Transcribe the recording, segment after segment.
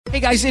Hey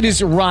guys, it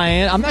is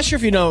Ryan. I'm not sure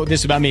if you know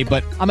this about me,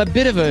 but I'm a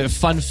bit of a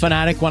fun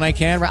fanatic when I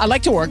can. I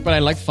like to work, but I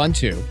like fun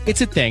too.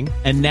 It's a thing.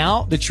 And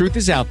now the truth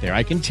is out there.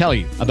 I can tell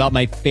you about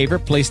my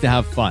favorite place to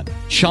have fun.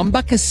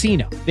 Chumba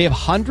Casino. They have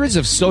hundreds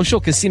of social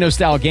casino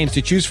style games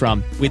to choose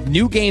from with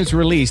new games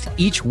released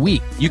each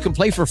week. You can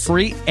play for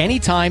free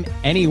anytime,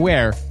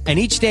 anywhere. And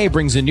each day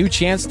brings a new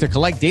chance to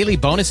collect daily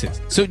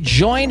bonuses. So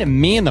join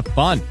me in the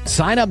fun.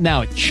 Sign up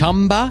now at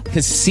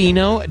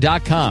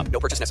ChumbaCasino.com. No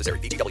purchase necessary.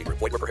 VGW.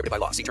 Void where prohibited by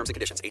law. See terms and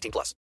conditions.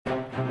 18+.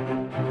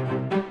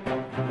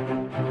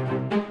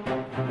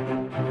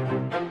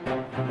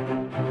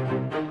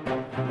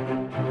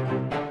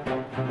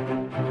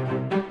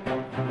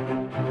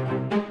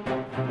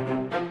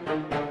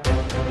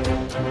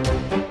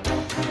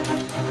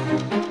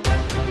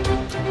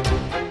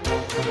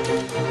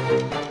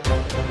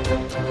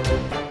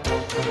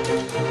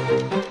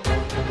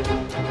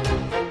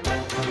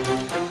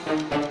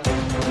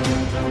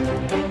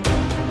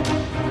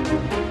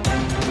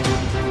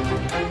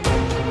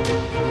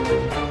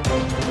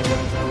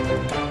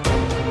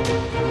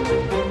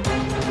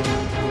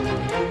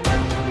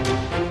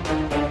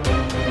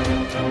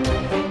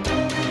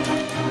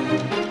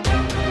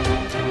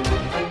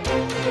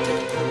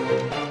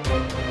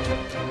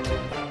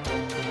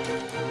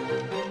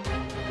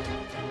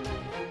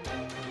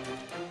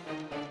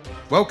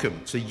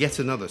 Welcome to yet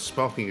another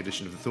sparking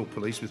edition of the Thought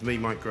Police with me,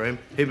 Mike Graham,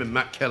 him and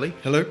Matt Kelly.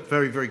 Hello.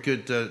 Very, very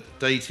good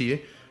day to you.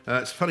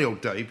 It's a funny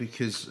old day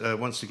because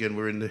once again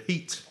we're in the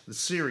heat, the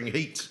searing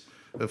heat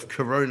of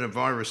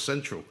coronavirus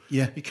central.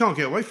 Yeah. You can't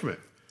get away from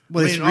it.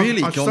 Well, it's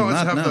really I've gone started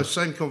mad to have now. those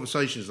same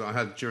conversations that I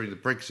had during the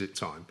Brexit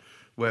time,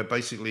 where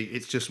basically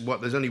it's just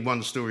there's only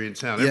one story in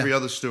town. Yeah. Every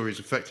other story is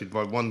affected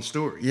by one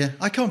story. Yeah,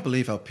 I can't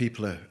believe how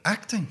people are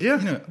acting. Yeah.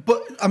 You know,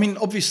 but, I mean,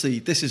 obviously,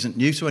 this isn't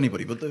new to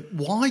anybody, but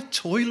why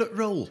toilet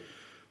roll?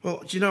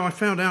 Well, do you know, I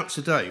found out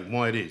today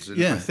why it is. And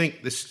Yeah. I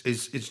think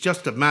it's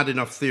just a mad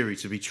enough theory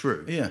to be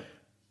true. Yeah.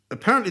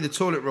 Apparently the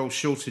toilet roll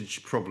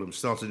shortage problem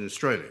started in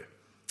Australia.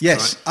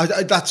 Yes,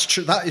 that's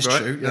true. That is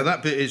Right? true. Now,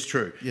 that bit is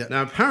true. Yeah.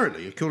 Now,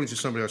 apparently, according to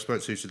somebody I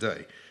spoke to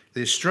today,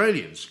 the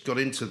Australians got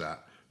into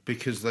that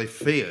because they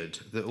feared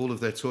that all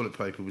of their toilet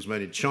paper was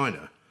made in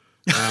China.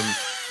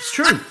 It's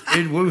true,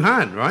 in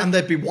Wuhan, right? And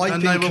they'd be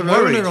wiping they were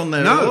corona worried. on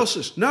their no,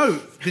 horses. No,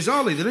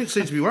 bizarrely, they didn't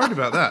seem to be worried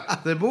about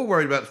that. They're more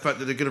worried about the fact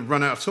that they're going to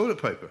run out of toilet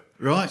paper.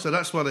 Right. So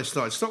that's why they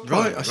started stockpiling.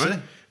 Right, I see.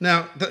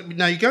 Now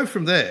you go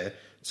from there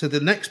to the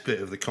next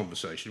bit of the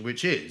conversation,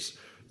 which is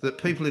that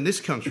people in this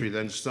country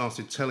then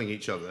started telling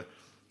each other,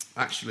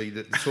 actually,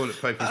 that the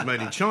toilet paper is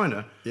made in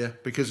China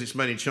because it's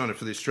made in China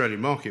for the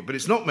Australian market, but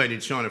it's not made in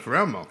China for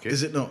our market.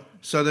 Is it not?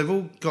 So they've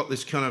all got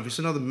this kind of, it's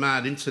another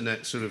mad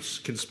internet sort of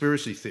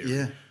conspiracy theory.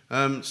 Yeah.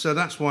 So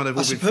that's why they've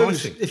all I been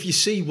suppose fighting. if you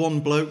see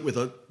one bloke with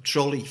a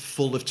trolley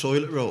full of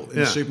toilet roll in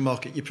a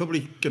supermarket, you're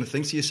probably going to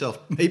think to yourself,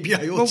 maybe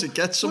I ought to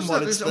get some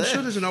while it's there. I'm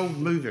sure there's an old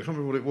movie, I can't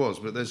remember what it was,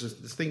 but there's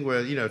this thing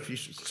where, you know,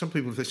 some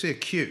people, if they see a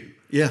queue,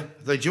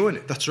 they join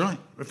it. That's right.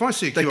 If I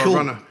see a queue, I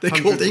run 100 They're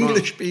called miles.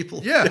 English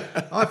people. Yeah.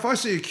 If I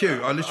see a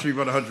queue, I literally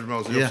run 100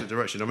 miles in the opposite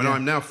direction. I mean,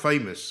 I'm now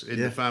famous in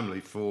the family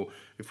for,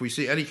 if we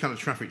see any kind of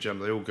traffic jam,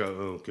 they all go,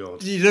 oh,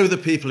 God. You know the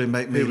people who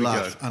make me Here we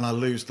laugh go. and I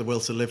lose the will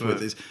to live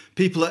with is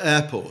people at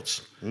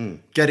airports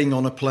getting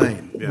on a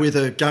plane with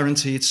a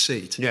guaranteed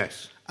seat.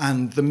 Yes.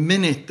 And the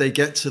minute they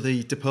get to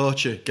the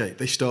departure gate,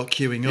 they start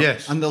queuing up.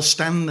 Yes. And they'll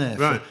stand there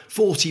for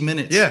 40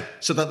 minutes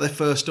so that they're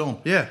first on.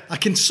 Yeah. I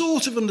can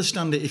sort of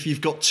understand it if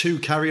you've got 2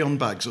 carry-on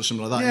bags or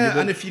something like that. Yeah,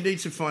 and if you need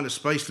to find a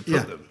space to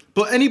put them.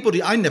 But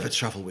anybody, I never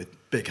travel with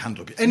big hand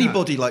luggage.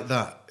 Anybody like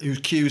that who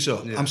queues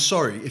up, I'm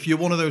sorry, if you're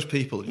one of those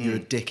people, you're a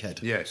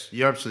dickhead. Yes,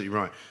 you're absolutely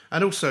right.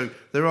 And also,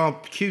 there are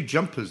queue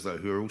jumpers, though,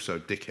 who are also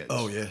dickheads.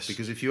 Oh, yes.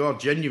 Because if you are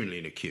genuinely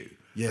in a queue,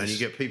 and you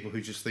get people who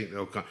just think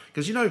they'll come...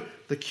 Because, you know,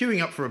 the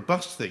queuing up for a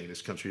bus thing in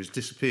this country has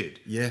disappeared.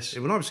 Yes.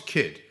 When I was a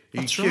kid, you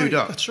That's queued right,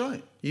 up. That's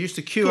right. You used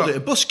to queue Called up. it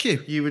a bus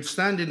queue. You would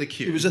stand in the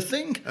queue. It was a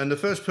thing. And the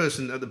first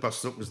person at the bus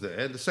stop was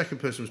there, the second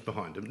person was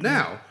behind them.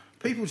 Now,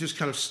 people just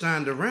kind of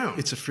stand around.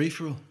 It's a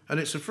free-for-all. And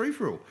it's a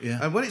free-for-all. Yeah.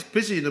 And when it's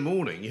busy in the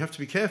morning, you have to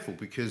be careful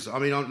because, I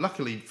mean,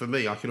 luckily for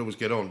me, I can always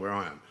get on where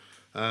I am.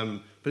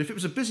 But if it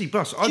was a busy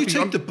bus, Do you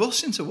take the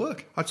bus into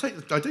work? I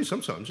do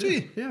sometimes. Do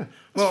you? Yeah. That's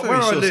Well, where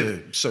I very live,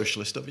 sort of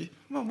socialist of you.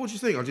 well, what do you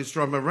think? I just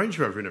drive my Range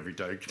Rover in every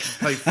day,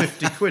 pay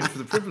 50 quid for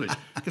the privilege.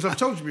 Because I've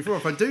told you before,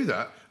 if I do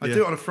that, I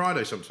do it on a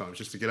Friday sometimes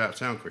just to get out of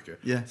town quicker.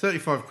 Yeah.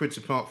 35 quid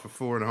to park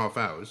for 4.5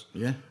 hours.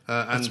 Yeah.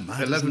 And That's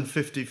mad,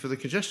 11.50 for the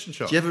congestion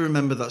charge. Do you ever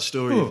remember that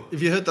story? Oh.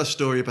 Have you heard that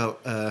story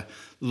about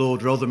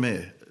Lord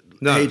Rothermere?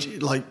 No.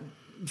 Like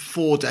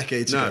 4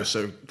 decades ago.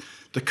 So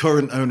the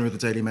current owner of the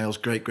Daily Mail's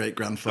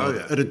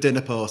great-great-grandfather at a dinner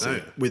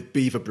party with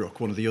Beaverbrook,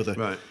 one of the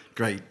other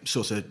great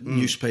sort of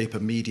newspaper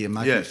media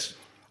magnates. Yes.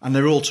 And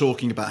they're all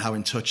talking about how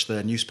in touch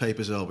their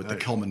newspapers are with the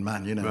common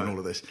man, you know, and all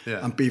of this.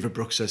 Yeah. And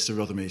Beaverbrook says to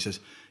Rothermere, he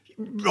says,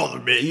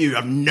 Rothermere, you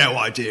have no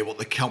idea what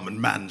the common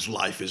man's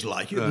life is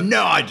like. You have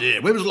no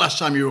idea. When was the last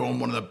time you were on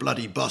one of the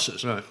bloody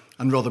buses? Right.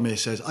 And Rothermere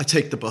says, I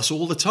take the bus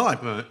all the time.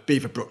 Right.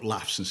 Beaverbrook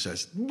laughs and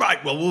says,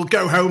 right, well, we'll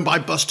go home by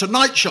bus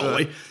tonight, shall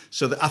we?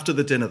 So that after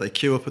the dinner, they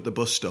queue up at the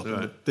bus stop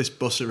and this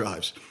bus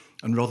arrives.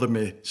 And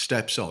Rothermere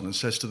steps on and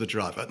says to the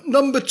driver,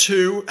 number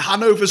 2,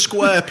 Hanover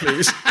Square,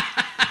 please.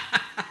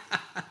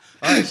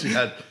 I actually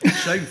had,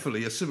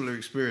 shamefully, a similar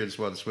experience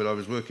once when I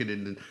was working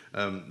in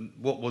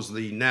what was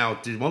the now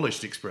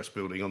demolished Express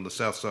building on the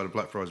south side of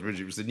Blackfriars Bridge.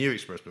 It was the new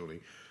Express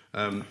building.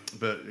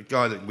 But a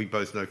guy that we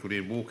both know called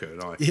Ian Walker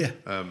and I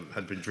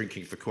had been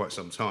drinking for quite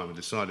some time and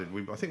decided,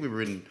 I think we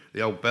were in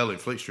the Old Bell in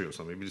Fleet Street or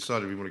something, we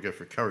decided we want to go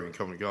for a curry in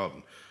Covent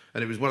Garden.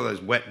 And it was one of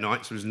those wet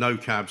nights, there was no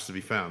cabs to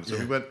be found. So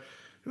we went,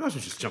 we might as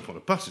well just jump on a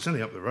bus, it's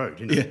only up the road,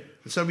 you know.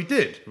 And so we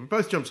did. We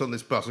both jumped on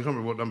this bus, I can't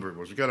remember what number it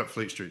was, we got up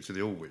Fleet Street to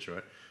the Aldwych,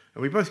 right?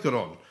 And we both got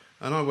on,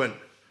 and I went,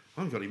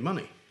 I haven't got any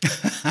money.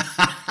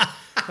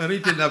 And he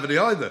didn't have any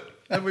either.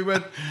 And we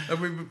went, and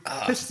we were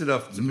pissed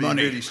enough to be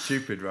really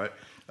stupid, right?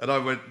 And I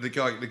went,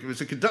 there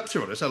was a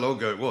conductor on us, how long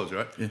ago it was,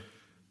 right? Yeah.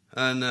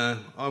 And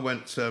I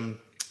went,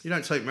 you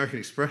don't take American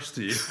Express,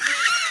 do you?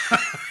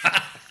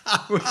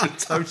 Which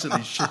was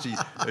totally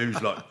shitty. He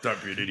was like,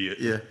 don't be an idiot.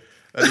 Yeah.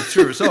 And he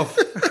threw us off.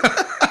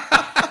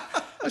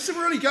 I said,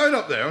 we're only going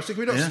up there. I said,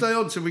 can we not stay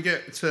on till we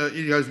get to...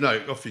 He goes,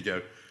 no, off you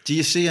go. Do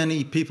you see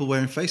any people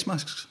wearing face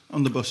masks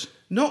on the bus?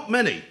 Not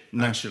many,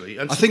 actually.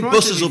 And I think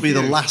buses will be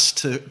the last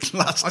to go.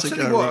 I tell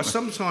you what,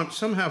 I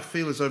somehow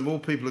feel as though more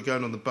people are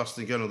going on the bus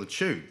than going on the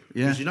tube.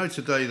 Yeah. Because you know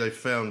today they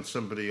found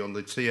somebody on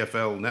the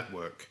TfL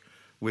network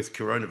with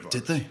coronavirus.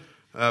 Did they?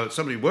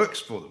 Somebody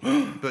works for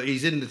them, but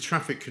he's in the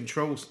traffic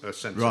control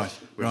centre,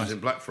 which is in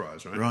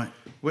Blackfriars, right? Right.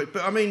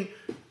 But I mean,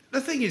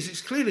 the thing is,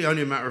 it's clearly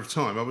only a matter of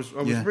time. I was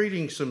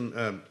reading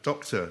some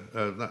doctor,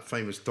 that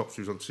famous doctor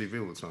who's on TV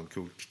all the time,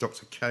 called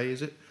Dr. K,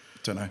 is it?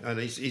 Don't know. And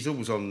he's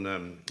always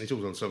on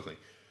something.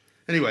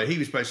 Anyway, he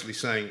was basically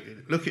saying,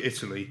 look at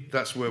Italy,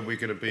 that's where we're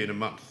going to be in a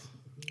month.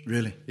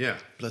 Really? Yeah.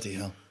 Bloody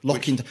hell.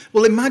 Locking down.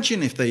 Well,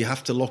 imagine if they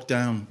have to lock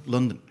down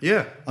London.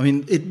 Yeah. I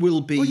mean, it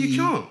will be... Well, you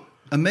can't.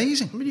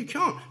 Amazing. I mean, you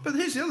can't. But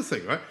here's the other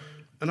thing, right?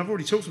 And I've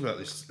already talked about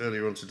this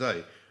earlier on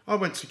today. I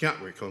went to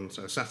Gatwick on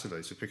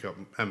Saturday to pick up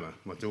Emma,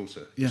 my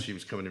daughter. Yeah. She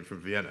was coming in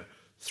from Vienna.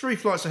 3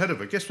 flights ahead of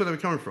her. Guess where they were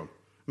coming from?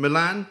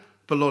 Milan,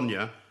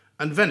 Bologna,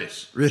 and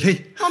Venice.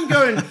 Really? I'm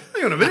going,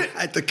 hang on a minute.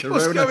 The Corona,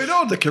 what's going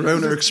on? The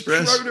Corona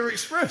Express. Corona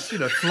Express. You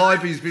know,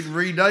 Flybe's been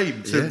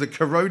renamed to the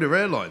Corona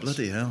Airlines.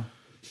 Bloody hell.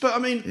 But, I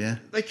mean,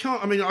 they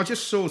can't... I mean, I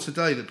just saw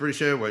today that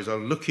British Airways are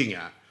looking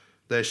at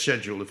their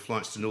schedule of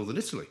flights to northern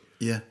Italy.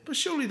 Yeah. But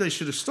surely they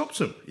should have stopped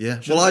them.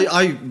 Yeah. Well,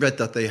 I read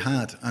that they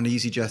had, and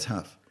EasyJet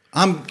have.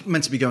 I'm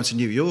meant to be going to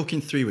New York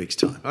in 3 weeks'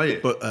 time. Oh, yeah.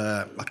 But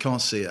I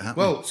can't see it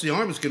happening. Well, see,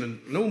 I was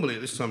going to... Normally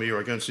at this time of year,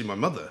 I go and see my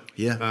mother.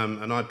 Yeah. And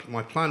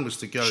my plan was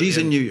to go... She's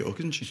in New York,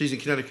 isn't she? She's in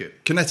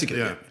Connecticut. Connecticut,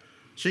 yeah.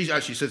 She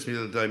actually said to me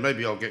the other day,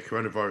 maybe I'll get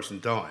coronavirus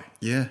and die.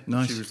 Yeah,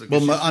 nice. She was like,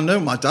 well, I know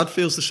my dad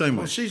feels the same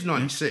way. Well, she's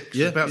 96.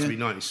 Yeah. She's about to be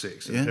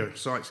 96. And her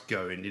sight's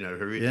going, you know,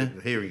 her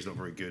hearing's not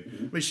very good.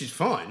 I mean, she's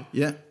fine.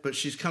 Yeah. But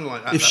she's kind of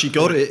like... If she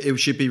got it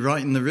should be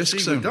right in the risk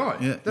zone. She would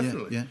die,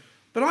 definitely. Yeah.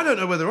 But I don't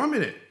know whether I'm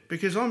in it,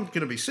 because I'm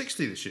going to be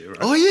 60 this year,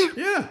 right? Are you?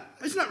 Yeah.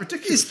 Isn't that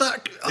ridiculous? Isn't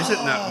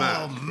that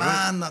mad? Oh,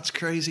 man, right? That's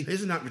crazy.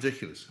 Isn't that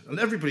ridiculous? And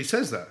everybody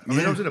says that. I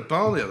mean, I was in a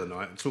bar the other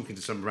night talking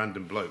to some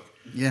random bloke.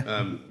 Yeah.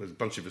 There's a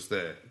bunch of us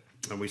there.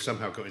 And we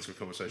somehow got into a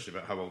conversation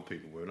about how old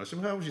people were. And I said,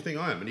 well, how old do you think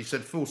I am? And he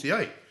said,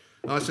 48.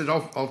 And I said,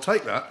 I'll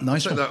take that.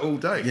 Nice I'll take that all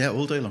day. Yeah,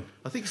 all day long.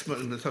 I think it's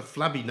the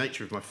flabby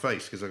nature of my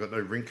face because I've got no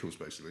wrinkles,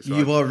 basically. So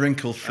you are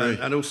wrinkle-free.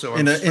 And also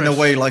in a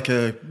way like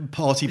a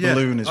party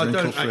balloon is wrinkle-free.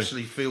 I don't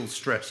actually feel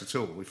stress at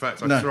all. In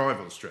fact, I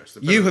thrive on stress.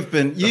 You have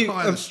been... The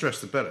higher the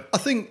stress, the better. I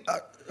think...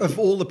 of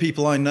all the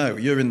people I know,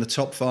 you're in the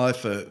top 5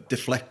 for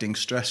deflecting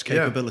stress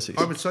capabilities.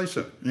 I would say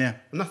so. Yeah.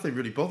 Nothing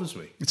really bothers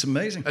me. It's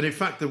amazing. And in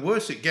fact, the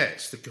worse it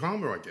gets, the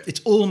calmer I get.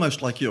 It's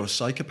almost like you're a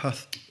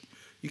psychopath.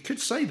 You could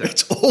say that.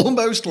 It's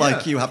almost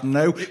like you have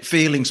no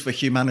feelings for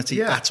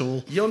humanity at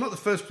all. You're not the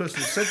first person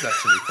who said that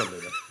to me, funnily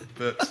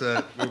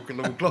enough. But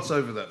we'll gloss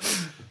over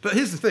that. But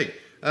here's the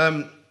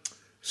thing.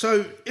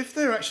 So if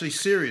they're actually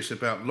serious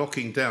about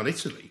locking down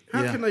Italy,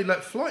 how can they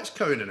let flights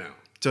go in and out?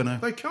 Don't know.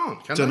 They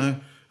can't, can Don't they? know.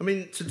 I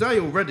mean, today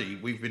already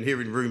we've been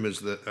hearing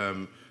rumours that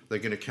they're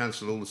going to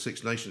cancel all the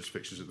Six Nations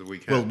fixtures at the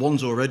weekend. Well,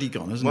 one's already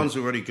gone, isn't it? One's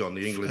already gone,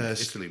 the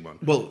England-Italy one.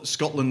 Well,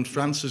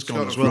 Scotland-France has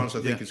gone as well. France,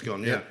 I think, has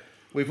gone, yeah.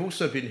 We've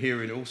also been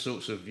hearing all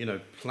sorts of,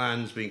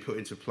 plans being put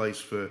into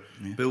place for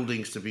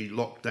buildings to be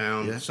locked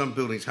down. Yeah. Some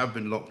buildings have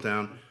been locked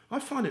down. I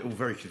find it all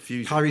very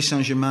confusing. Paris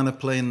Saint-Germain are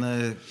playing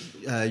the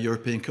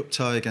European Cup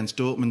tie against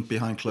Dortmund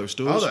behind closed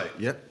doors. Are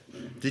they? Yep.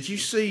 Did you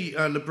see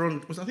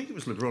LeBron? I think it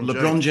was LeBron.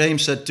 LeBron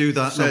James said, "Do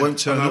that, and I won't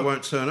turn up." I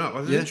won't turn up.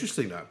 It's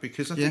interesting that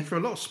because I think for a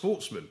lot of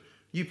sportsmen,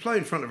 you play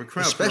in front of a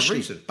crowd especially for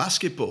a reason.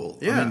 Basketball.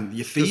 Yeah, I mean,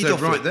 you feed they're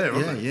off right it. there,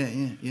 aren't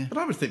they? Yeah. But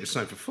I would think the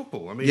same for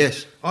football. I mean,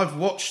 yes. I've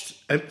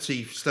watched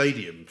empty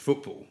stadium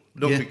football,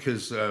 not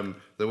because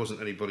there wasn't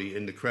anybody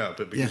in the crowd,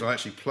 but because I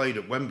actually played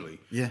at Wembley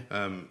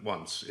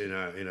once in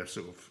a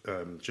sort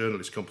of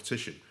journalist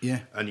competition.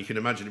 Yeah, and you can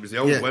imagine it was the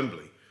old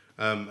Wembley.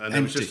 and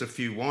there was just a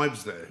few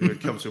wives there who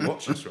had come to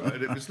watch us, right?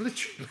 And it was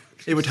literally...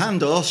 It would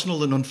hand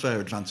Arsenal an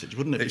unfair advantage,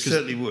 wouldn't it? It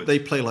certainly would. They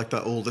play like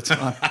that all the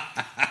time.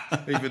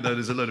 Even though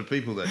there's a load of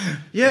people there.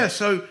 Yeah,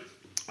 so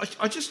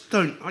I just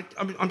don't...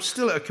 I mean, I'm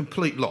still at a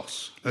complete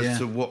loss as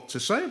to what to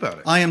say about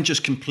it. I am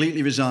just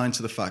completely resigned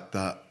to the fact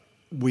that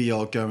we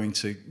are going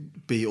to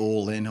be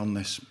all in on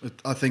this.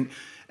 I think...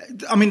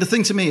 I mean, the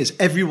thing to me is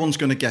everyone's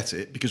going to get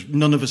it because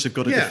none of us have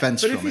got a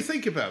defence from it. But if you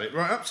think about it,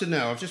 right, up to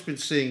now, I've just been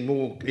seeing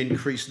more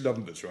increased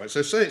numbers, right?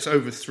 So say it's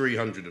over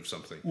 300 of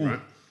something, right?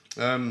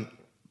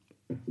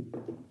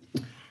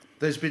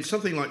 There's been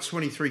something like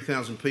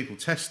 23,000 people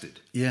tested.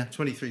 Yeah.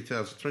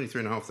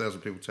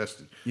 23,500 people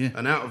tested. Yeah.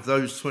 And out of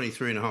those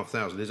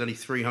 23,500, there's only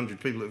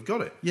 300 people that have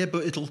got it. Yeah,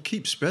 but it'll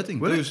keep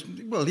spreading. Will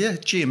Well, yeah,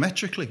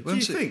 geometrically, won't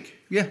it? Do you think?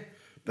 Yeah.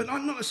 But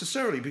not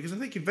necessarily, because I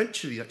think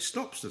eventually that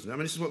stops, doesn't it? I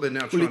mean, this is what they're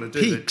now Well, trying it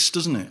to do. peaks,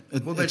 doesn't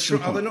it? Well,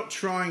 are they not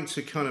trying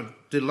to kind of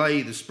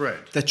delay the spread?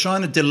 They're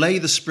trying to delay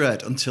the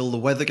spread until the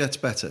weather gets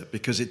better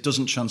because it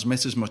doesn't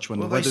transmit as much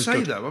when the weather's good. Well,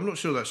 they say that. I'm not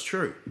sure that's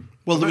true.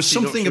 Well, there was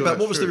something about...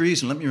 What was the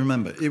reason? Let me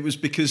remember. It was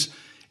because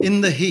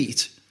in the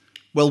heat,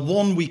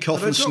 1 week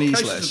off and sneeze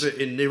less. They've got cases of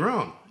it in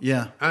Iran.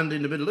 Yeah. And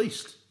in the Middle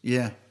East.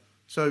 Yeah.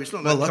 So it's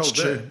not that cold that's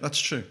true. there. That's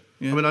true.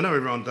 Yeah. I mean, I know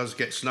Iran does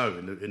get snow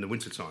in the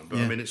wintertime, but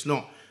I mean, it's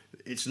not...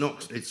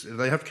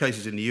 They have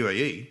cases in the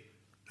UAE,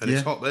 and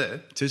it's hot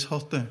there. It is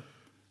hot there.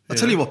 I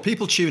tell you what,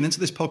 people tune into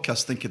this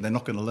podcast thinking they're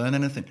not going to learn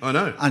anything. I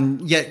know.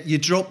 And yet you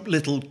drop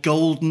little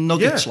gold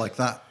nuggets like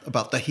that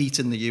about the heat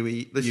in the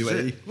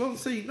UAE. Well,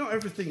 see, not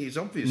everything is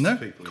obvious No,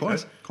 to people.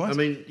 quite. I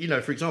mean,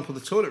 for example,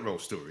 the toilet roll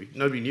story,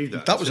 nobody knew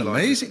that. That was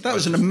amazing. That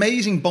was an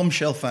amazing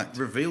bombshell fact.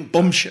 Revealed. A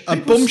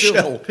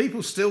bombshell.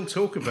 People still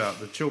talk about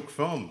the Chalk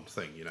Farm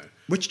thing,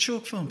 Which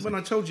Chalk Farm? When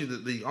I told you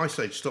that the Ice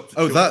Age stopped at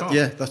Chalk Farm.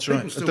 Yeah, that's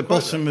right. At the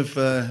bottom of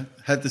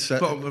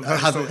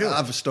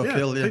Haverstock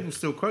Hill, yeah. People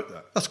still quote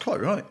that. That's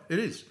quite right. It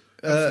is.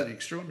 Absolutely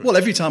extraordinary. Well,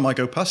 every time I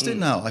go past it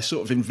now, I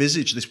sort of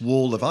envisage this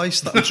wall of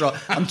ice that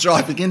I'm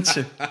driving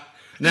into.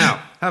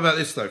 Now, how about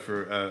this, though,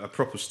 for a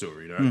proper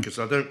story, Because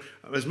I don't...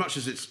 As much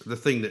as it's the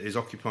thing that is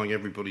occupying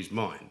everybody's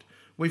mind,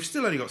 we've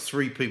still only got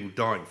 3 people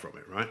dying from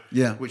it, right?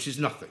 Yeah. Which is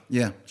nothing.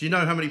 Yeah. Do you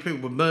know how many people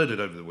were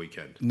murdered over the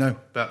weekend? No.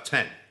 About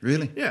 10.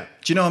 Really? Yeah.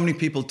 Do you know how many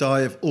people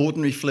die of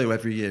ordinary flu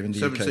every year in the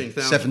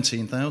 17,000. UK?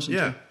 17,000.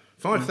 Yeah.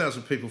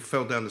 5,000 people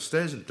fell down the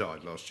stairs and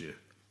died last year.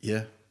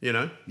 Yeah.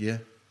 Yeah.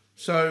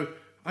 So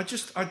I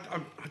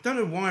don't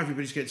know why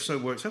everybody's getting so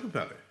worked up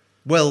about it.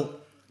 Well,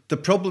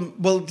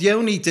 the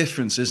only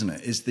difference, isn't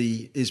it,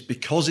 is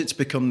because it's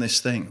become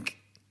this thing,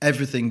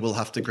 everything will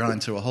have to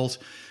grind to a halt.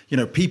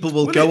 People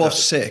will go off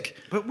sick.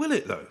 But will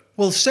it, though?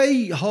 Well,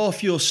 say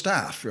half your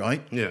staff,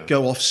 right,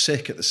 go off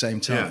sick at the same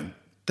time,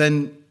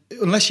 then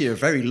unless you're a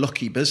very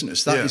lucky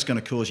business, that is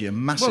going to cause you a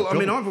massive problem.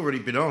 Well, I mean, I've already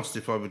been asked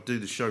if I would do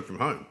the show from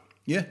home.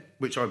 Yeah.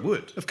 Which I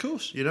would. Of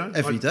course.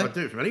 Every day. I'd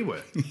do it from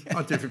anywhere.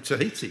 I'd do it from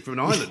Tahiti, from an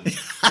island. Do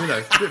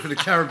it from the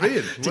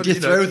Caribbean. Did you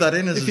throw that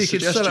in as a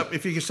suggestion?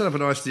 If you could set up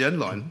an ISDN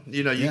line,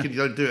 you can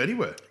go do it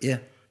anywhere. Yeah.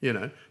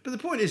 But the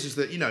point is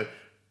that,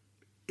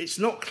 it's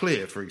not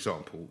clear, for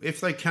example,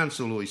 if they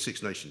cancel all these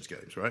Six Nations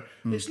games, right?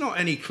 It's not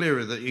any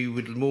clearer that you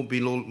would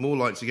be more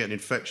likely to get an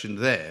infection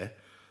there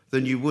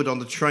than you would on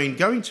the train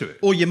going to it.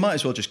 Or you might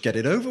as well just get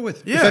it over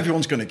with. Yeah. If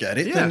everyone's going to get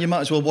it, then you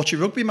might as well watch a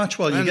rugby match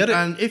while you get it.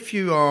 And if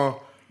you are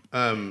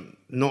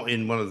not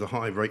in one of the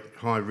high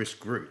risk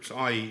groups,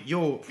 i.e.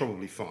 you're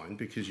probably fine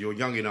because you're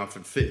young enough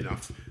and fit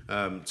enough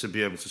to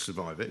be able to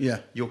survive it. Yeah.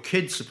 Your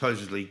kids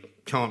supposedly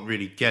can't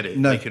really get it.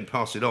 No. They can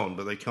pass it on,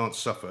 but they can't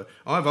suffer.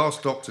 I've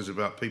asked doctors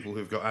about people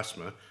who've got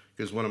asthma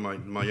because one of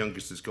my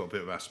youngest has got a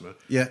bit of asthma.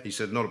 Yeah. He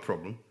said, not a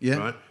problem. Yeah.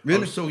 Right? Really?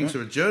 I was talking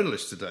to a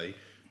journalist today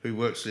who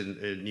works in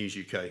News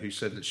UK who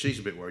said that she's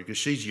a bit worried because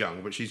she's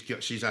young, but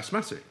she's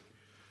asthmatic.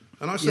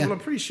 And I said, well, I'm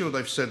pretty sure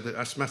they've said that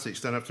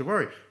asthmatics don't have to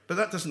worry. But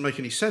that doesn't make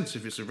any sense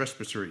if it's a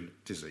respiratory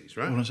disease,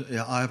 right?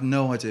 Yeah, I have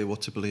no idea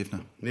what to believe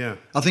now. Yeah.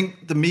 I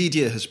think the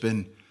media has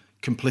been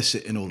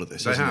complicit in all of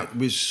this, hasn't it?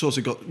 We've sort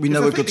of we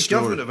know a good the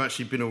story. government have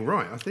actually been all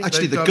right. I think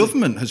actually, the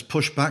government has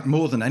pushed back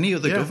more than any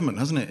other government,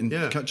 hasn't it, in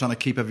trying to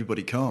keep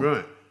everybody calm.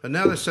 Right. And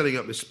now they're setting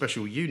up this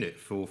special unit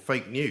for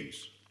fake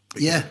news.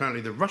 Because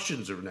apparently the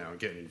Russians are now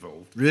getting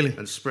involved. Really?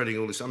 And spreading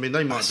all this. I mean,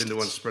 they might have been the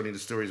ones spreading the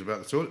stories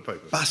about the toilet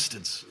paper.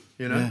 Bastards.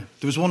 Yeah.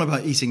 There was one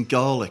about eating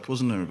garlic,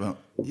 wasn't there?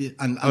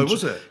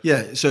 Was it?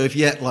 Yeah, so if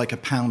you ate like a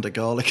pound of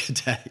garlic a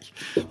day,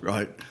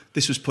 right,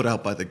 this was put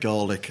out by the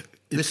Garlic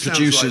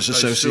Producers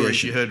Association.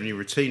 Stories you heard when you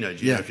were a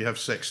teenager. You know, if you have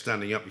sex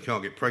standing up, you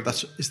can't get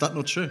pregnant. Is that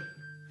not true?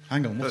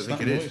 Hang on, what's that? I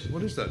don't think it is.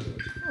 What is that?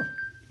 Oh,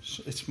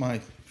 it's my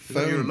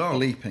phone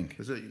bleeping.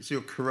 It's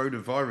your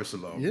coronavirus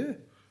alarm? Yeah.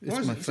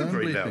 It's my phone a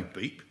very bleeping. loud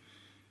beep.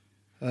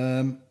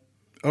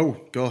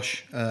 Oh,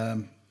 gosh.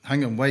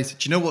 Hang on, wait.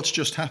 Do you know what's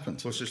just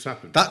happened? What's just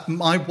happened? That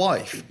my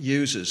wife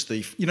uses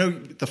the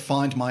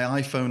Find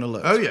My iPhone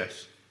alert. Oh,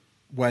 yes.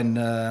 When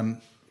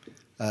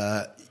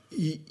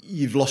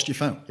you've lost your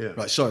phone. Yeah.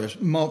 Right, sorry, I was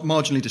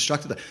marginally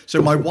distracted there.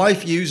 So my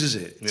wife uses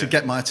it to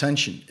get my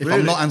attention if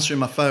I'm not answering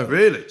my phone.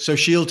 Really? So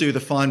she'll do the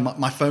find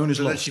my phone is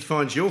So then lost. she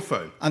finds your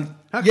phone. And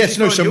How can she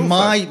find so your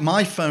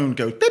my phone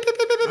goes beep, beep, beep,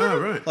 beep, beep, Oh,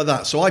 right. like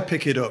that. So I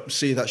pick it up,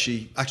 see that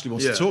she actually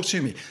wants to talk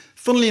to me.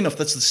 Funnily enough,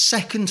 that's the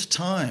second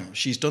time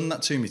she's done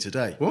that to me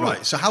today. What?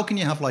 Right. So how can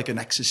you have like an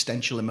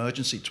existential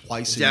emergency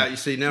twice in you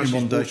see, now in she's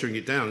one day? watering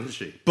it down, isn't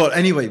she? But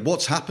anyway,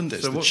 what's happened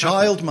is So the what's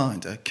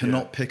childminder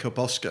cannot pick up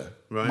Oscar,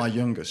 Right. my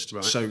youngest.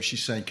 Right. So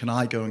she's saying, can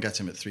I go and get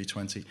him at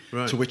 3:20?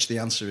 Right. To which the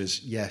answer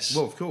is yes.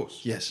 Well, of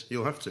course. Yes.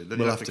 You'll have to. Then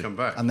We'll you'll have to come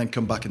back. And then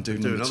come back and do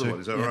number another two. one.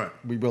 Is that Yeah, right?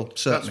 We will,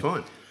 certainly. That's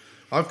fine.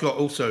 I've got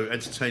also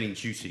entertaining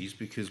duties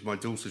because my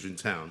daughter's in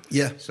town.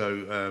 Yeah.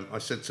 So I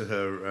said to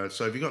her,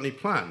 so have you got any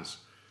plans?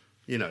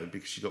 You know,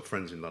 because she's got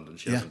friends in London.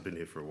 She hasn't been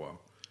here for a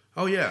while.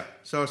 Oh, yeah.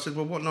 So I said,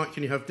 well, what night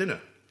can you have dinner?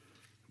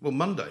 Well,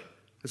 Monday.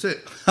 That's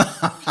it.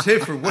 She's here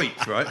for a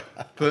week, right?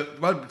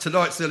 But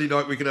tonight's the only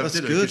night we can have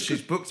dinner because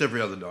she's booked every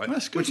other night,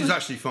 which is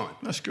actually fine.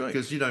 That's great.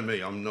 Because you know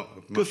me, I'm not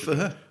Good for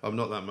her. I'm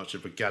not that much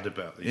of a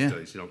gadabout these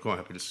days. You know, I'm quite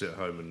happy to sit at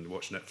home and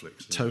watch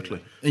Netflix.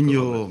 Totally. And,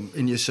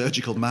 In your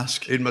surgical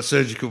mask. in my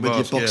surgical With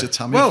mask, your box yeah. of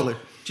Tamiflu. Well,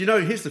 do you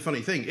know? Here's the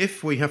funny thing: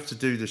 if we have to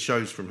do the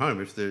shows from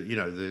home, if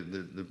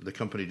the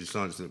company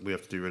decides that we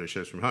have to do radio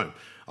shows from home,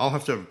 I'll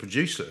have to have a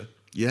producer,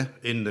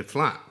 in the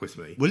flat with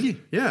me. Will you?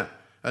 Yeah,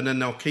 and then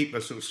they'll keep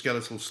a sort of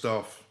skeletal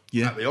staff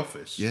at the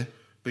office. Yeah.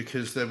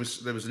 Because there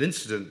was an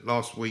incident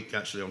last week,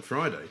 actually on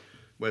Friday,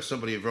 where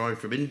somebody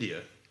arrived from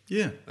India.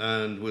 Yeah.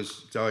 And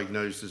was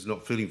diagnosed as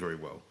not feeling very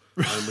well.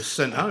 And was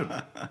sent home.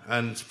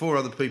 And 4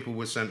 other people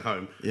were sent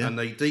home. Yeah. And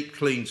they deep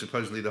cleaned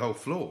supposedly the whole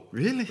floor.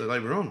 Really? That they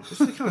were on.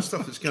 This is the kind of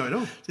stuff that's going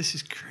on. This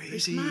is crazy.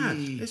 It's mad.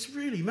 It's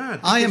really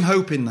mad. I am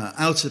hoping that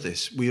out of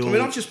this we all... I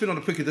mean, I've just been on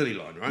a Piccadilly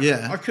line, right?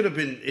 Yeah. I could have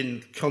been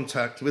in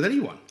contact with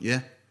anyone.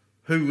 Yeah.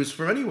 Who was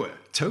from anywhere.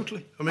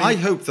 Totally. I mean, I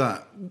hope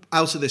that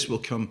out of this will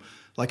come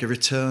like a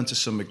return to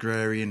some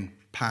agrarian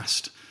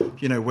past,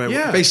 you know, where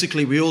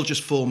basically we all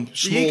just form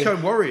small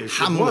eco-warriors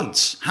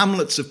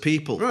hamlets of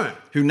people Right.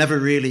 who never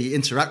really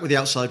interact with the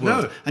outside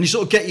world. No. And you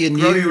sort of get your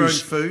Grow news. your own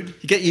food.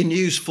 You get your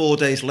news 4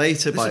 days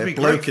later by would a be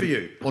bloke great for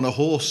you. on a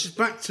horse. It's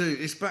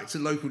back to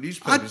local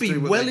newspapers. I'd be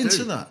doing what well they into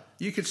do. that.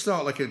 You could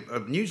start like a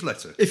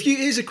newsletter.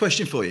 Here's a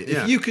question for you.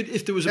 Yeah.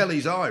 If there was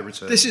Kelly's Eye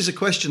return. This is a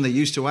question they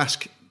used to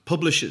ask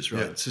publishers,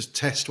 right, to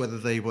test whether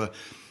they were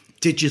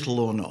digital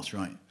or not,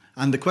 right?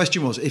 And the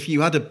question was, if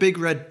you had a big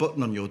red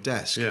button on your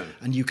desk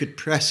and you could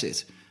press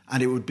it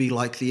and it would be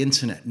like the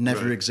internet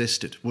never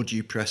existed, would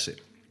you press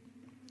it?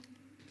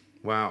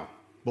 Wow.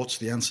 What's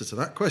the answer to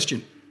that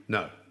question?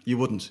 No. You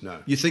wouldn't?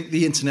 No. You think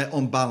the internet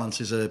on balance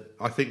is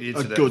I think the a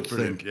internet good is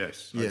brilliant. thing?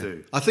 Yes, Yeah. I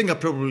do. I think I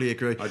probably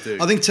agree. I do.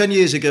 I think 10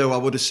 years ago I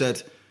would have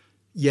said,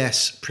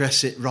 yes,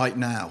 press it right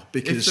now.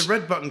 Because If the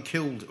red button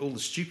killed all the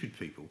stupid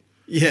people,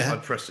 yeah,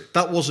 I'd press it.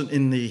 That wasn't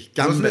in the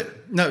Wasn't gambit.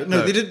 it? No.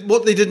 No. They didn't.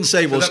 What they didn't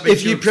say was, that means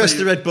if you you'll press say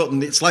the red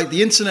button, it's like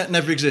the internet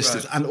never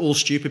existed Right. and all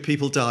stupid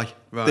people die.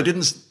 Right. They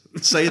didn't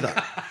say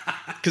that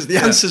because the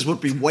answers would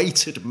be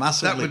weighted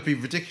massively. That would be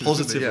ridiculous.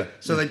 Positively. Wouldn't it?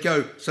 Yeah. So they'd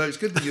go, so it's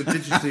good that you're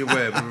digitally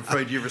aware, but I'm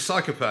afraid you're a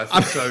psychopath,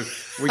 and so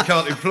we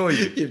can't employ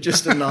you. You've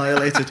just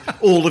annihilated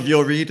all of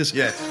your readers.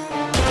 Yes.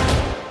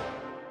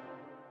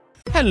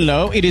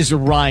 Hello, it is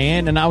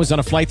Ryan, and I was on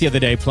a flight the other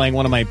day playing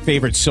one of my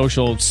favorite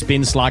social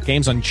spin slot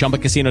games on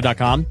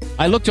ChumbaCasino.com.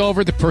 I looked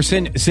over at the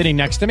person sitting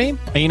next to me,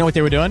 and you know what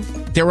they were doing?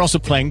 They were also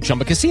playing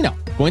Chumba Casino.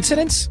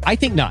 Coincidence? I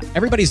think not.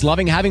 Everybody's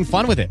loving having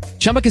fun with it.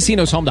 Chumba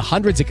Casino is home to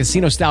hundreds of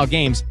casino-style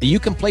games that you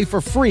can play for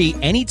free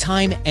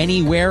anytime,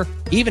 anywhere,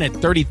 even at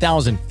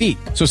 30,000 feet.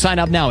 So sign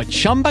up now at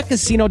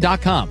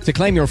ChumbaCasino.com to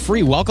claim your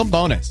free welcome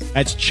bonus.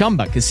 That's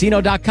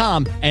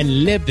ChumbaCasino.com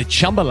and live the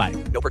Chumba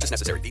life. No purchase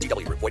necessary.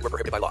 VGW. Void were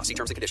prohibited by law. See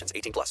terms and conditions.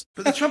 18+.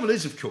 But the trouble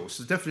is, of course,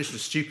 the definition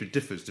of stupid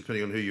differs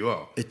depending on who you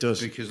are. It does.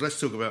 Because let's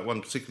talk about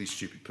one particularly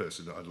stupid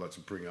person that I'd like to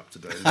bring up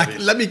today.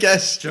 Let me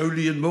guess.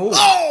 Jolyon Moore.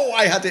 Oh,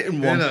 I had it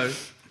in one. You know,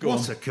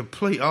 what on. a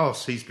complete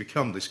arse he's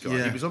become, this guy.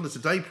 Yeah. He was on the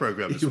Today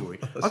programme this morning.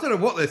 I don't know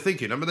what they're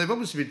thinking. I mean, they've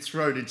obviously been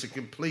thrown into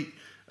complete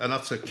and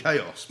utter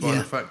chaos by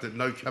the fact that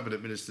no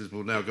cabinet ministers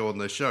will now go on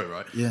their show,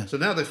 right? Yeah. So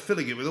now they're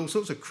filling it with all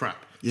sorts of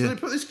crap. Yeah. So they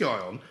put this guy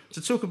on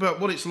to talk about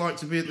what it's like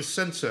to be at the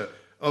centre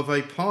of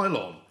a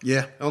pylon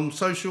on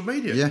social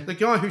media. Yeah. The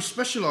guy who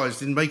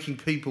specialised in making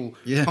people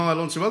Yeah. pile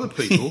onto other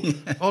people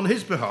on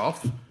his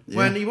behalf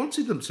when he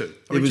wanted them to.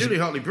 I mean, Julie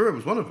Hartley-Brewer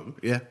was one of them.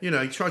 Yeah. You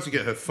know, he tried to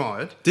get her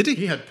fired. Did he?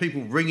 He had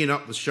people ringing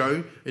up the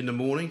show in the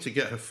morning to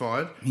get her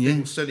fired. Yeah.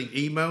 People sending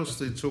emails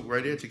to Talk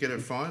Radio to get her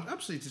fired.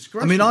 Absolutely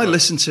disgraceful. I mean, I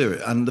listened to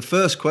it, and the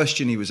first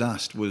question he was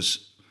asked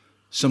was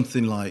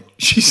something like,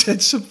 she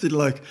said something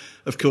like,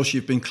 of course,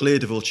 you've been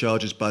cleared of all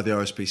charges by the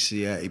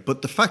RSPCA,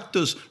 but the fact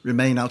does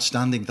remain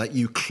outstanding that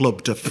you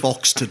clubbed a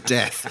fox to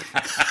death.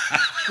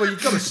 Well,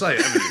 you've got to say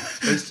it,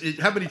 haven't you?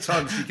 How many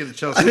times do you get a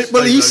chance to And say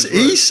those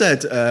he words?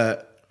 said,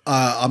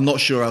 I'm not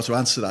sure how to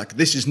answer that.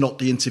 This is not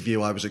the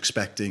interview I was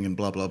expecting, and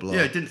blah blah blah.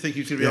 Yeah, I didn't think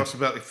he was going to be asked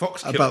about the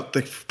fox kill. About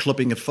the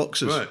clubbing of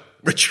foxes, right?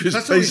 Which was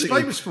that's all he's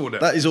famous for now.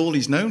 That is all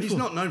he's known for. He's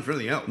not known for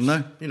anything else.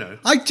 No,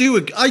 I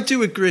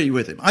do agree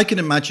with him. I can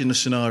imagine a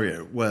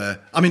scenario where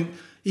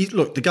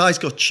look, the guy's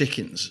got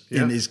chickens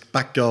in his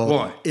back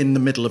garden in the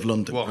middle of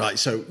London, right?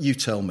 So you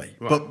tell me,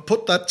 but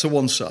put that to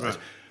one side. Right.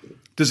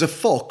 There's a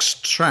fox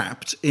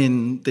trapped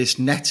in this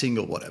netting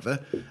or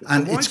whatever,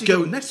 and why it's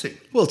going netting.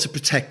 Well, to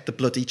protect the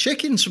bloody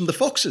chickens from the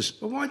foxes.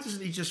 Well, why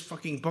doesn't he just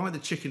fucking buy the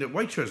chicken at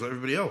Waitrose like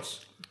everybody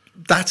else?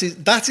 That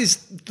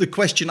is the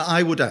question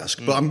I would ask,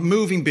 but I'm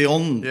moving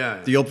beyond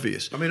the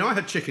obvious. I mean, I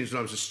had chickens when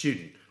I was a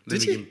student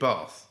living in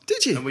Bath.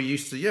 Did you? And we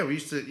used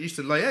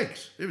to lay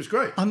eggs. It was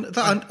great. And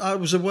I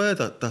was aware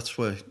that's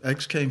where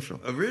eggs came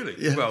from. Oh, really?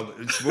 Yeah. Well,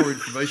 it's more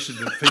information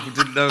that people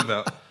didn't know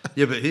about.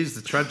 Yeah, but here's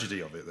the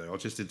tragedy of it, though. I'll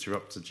just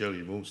interrupt the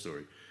Jolly Moore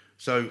story.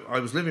 So I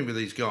was living with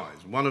these guys.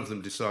 One of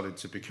them decided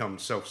to become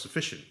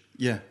self-sufficient.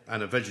 Yeah.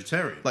 And a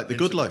vegetarian. Like the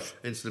good life.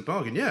 Into the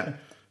bargain, yeah.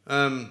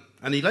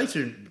 And he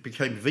later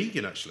became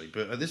vegan, actually.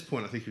 But at this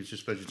point, I think he was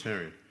just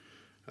vegetarian.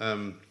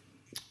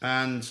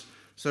 And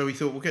so we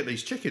thought, we'll get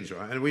these chickens,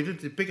 right? And we did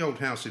the big old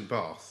house in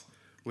Bath,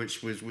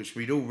 which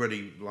we'd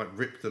already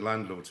ripped the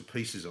landlord to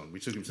pieces on. We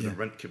took him to the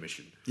rent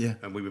commission. Yeah.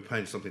 And we were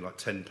paying something like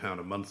 £10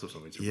 a month or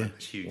something to rent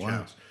this huge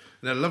house.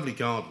 And they had a lovely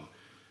garden.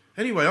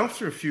 Anyway,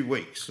 after a few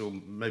weeks, or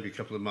maybe a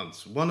couple of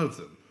months, one of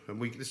them, and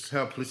this is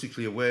how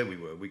politically aware we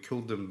were, we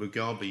called them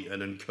Mugabe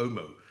and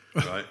Nkomo,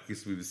 right?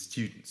 Because we were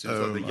students. It was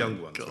like the young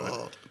ones,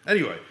 right?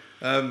 Anyway,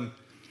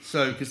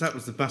 because that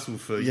was the battle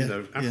for,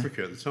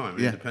 Africa at the time,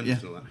 independence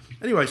and all that.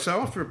 Anyway,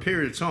 so after a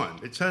period of time,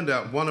 it turned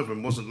out one of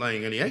them wasn't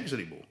laying any eggs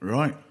anymore.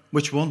 Right.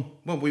 Which one?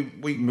 Well,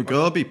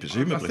 Mugabe,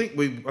 presumably.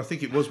 I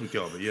think it was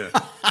Mugabe, yeah.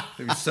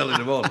 He was selling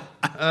them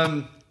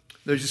on.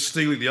 They were just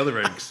stealing the other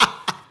eggs.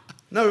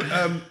 No,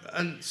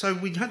 and so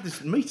we had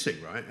this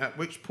meeting, right, at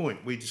which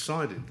point we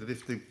decided that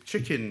if the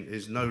chicken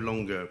is no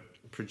longer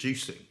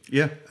producing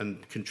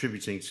and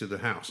contributing to the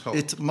household,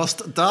 it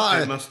must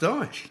die. It must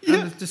die. Yeah.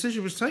 And the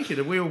decision was taken,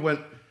 and we all went,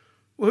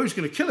 well, who's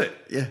going to kill it?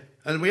 Yeah.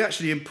 And we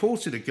actually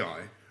imported a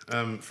guy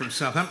from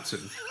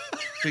Southampton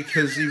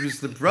because he was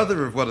the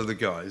brother of one of the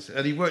guys,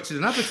 and he worked in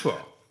an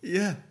abattoir.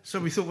 Yeah. So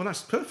we thought, well,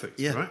 that's perfect,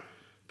 right?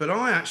 But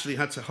I actually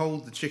had to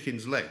hold the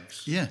chicken's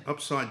legs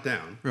upside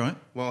down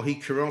while he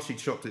karate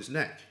chopped its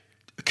neck.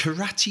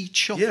 Karate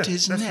chopped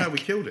his neck? That's how we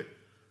killed it.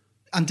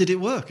 And did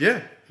it work?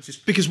 Yeah.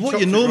 Because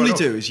what you normally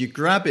do is you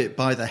grab it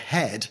by the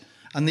head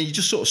and then you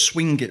just sort of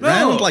swing it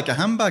round like a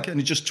handbag and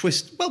you just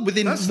twist. Well,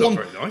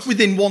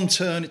 within one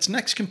turn, its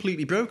neck's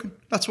completely broken.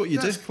 That's what you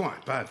do. That's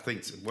quite a bad thing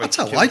to That's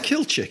how I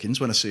kill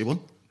chickens when I see one.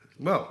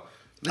 Well...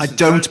 Listen, I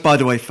don't, by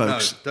the way,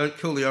 folks. No, don't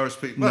call the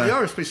RSPCA. Well, the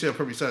RSPCA will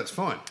probably say it's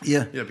fine.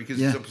 Yeah.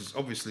 Because it's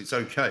obviously it's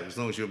okay as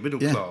long as you're middle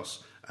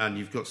class and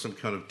you've got some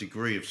kind of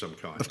degree of some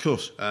kind. Of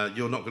course.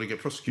 You're not going to get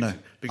prosecuted.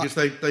 No. Because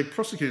they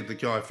prosecuted the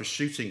guy for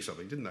shooting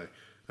something, didn't they?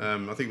 I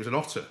think it was an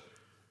otter.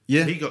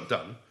 Yeah. He got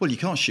done. Well, you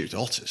can't shoot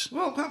otters.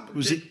 Well,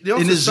 was it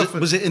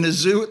in a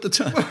zoo at the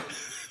time?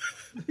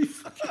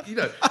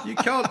 Well, you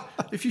can't.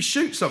 If you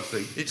shoot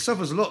something, it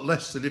suffers a lot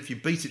less than if you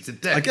beat it to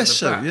death. I guess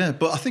so, yeah.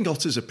 But I think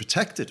otters are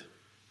protected.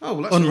 Oh,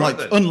 well,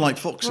 that's unlike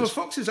foxes. Well,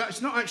 foxes,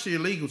 it's not actually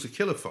illegal to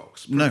kill a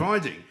fox,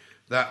 providing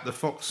that the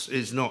fox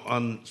is not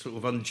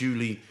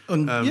unduly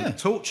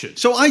tortured.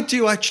 So I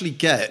do actually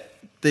get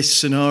this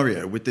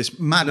scenario with this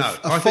mad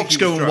fox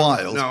going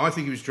wild. No, I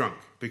think he was drunk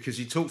because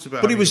he talks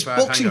about. But it was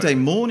Boxing Day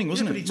morning,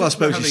 wasn't it? Well, I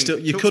suppose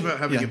he talks about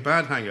having a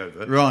bad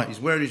hangover. Right. He's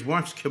wearing his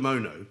wife's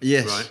kimono.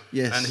 Yes. Right.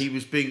 Yes. And he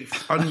was being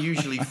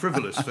unusually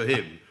frivolous for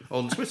him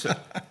on Twitter.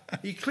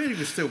 He clearly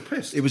was still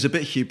pissed. It was a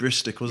bit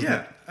hubristic, wasn't it?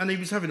 Yeah, and he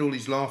was having all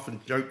these laugh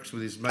and jokes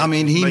with his mates. I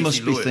mean, he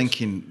must be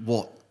thinking,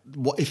 what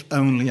if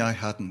only I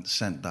hadn't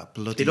sent that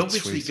bloody tweet? It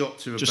obviously got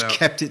to just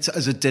kept it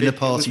as a dinner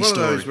party story. It was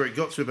one of those where it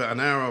got to about an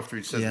hour after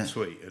he'd sent the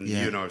tweet, and you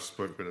and I have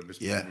spoken about this.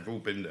 We've all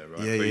been there, right?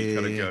 Where you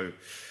kind of go,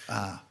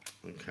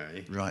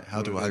 okay, right,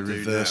 how do I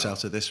reverse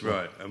out of this one?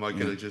 Right, am I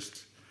going to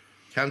just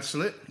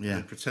cancel it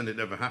and pretend it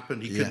never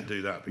happened? He couldn't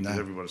do that because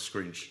everyone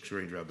screamed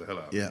around the hell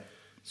out. Yeah.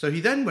 So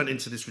he then went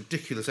into this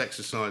ridiculous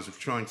exercise of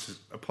trying to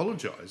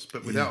apologise,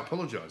 but without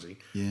apologising,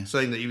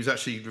 saying that he was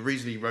actually, the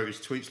reason he wrote his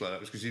tweets like that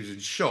was because he was in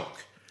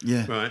shock.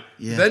 Yeah. Right?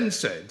 Yeah. Then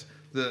said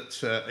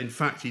that, in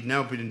fact, he'd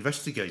now been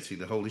investigating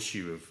the whole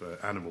issue of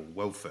animal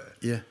welfare.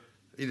 Yeah.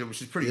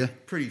 Which is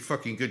pretty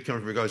fucking good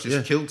coming from a guy who's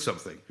just killed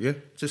something. Yeah.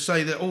 To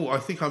say that, I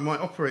think I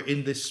might operate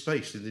in this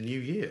space in the new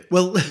year.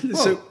 Well,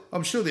 so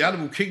I'm sure the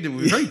animal kingdom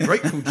will be very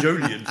grateful,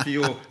 Jolyon, for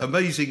your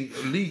amazing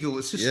legal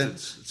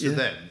assistance to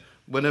them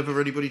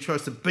whenever anybody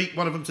tries to beat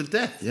one of them to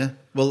death. Yeah.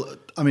 Well,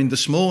 I mean,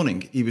 this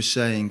morning he was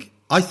saying,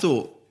 I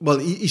thought, well,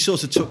 he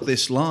sort of took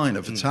this line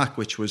of attack,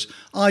 which was,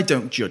 I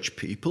don't judge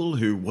people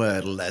who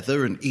wear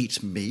leather and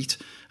eat meat.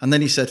 And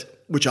then he said,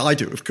 which I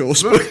do, of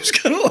course. Right. But it's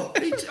kind of like...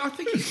 I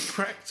think he's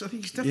cracked. I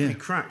think he's definitely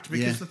cracked.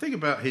 Because the thing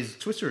about his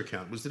Twitter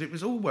account was that it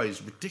was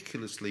always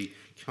ridiculously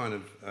kind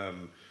of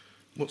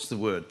what's the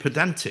word?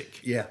 Pedantic.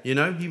 Yeah. You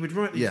know, he would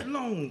write these Yeah.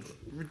 long,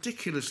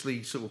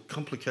 ridiculously sort of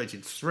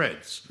complicated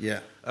threads. Yeah.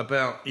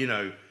 About, you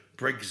know,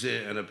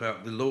 Brexit and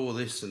about the law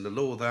this and the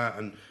law that.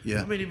 And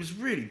Yeah. I mean, it was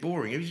really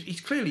boring.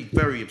 He's clearly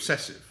very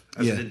obsessive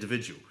as Yeah. an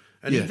individual.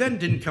 And Yeah. he then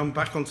didn't come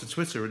back onto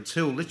Twitter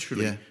until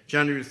literally Yeah.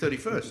 January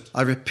 31st.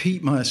 I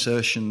repeat my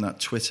assertion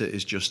that Twitter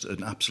is just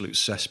an absolute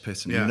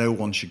cesspit and Yeah. no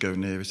one should go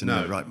near it in No.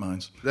 their right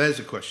minds. There's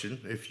a question.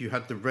 If you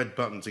had the red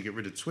button to get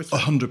rid of Twitter,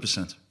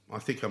 100%. I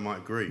think I might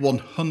agree.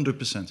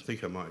 100%. I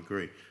think I might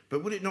agree.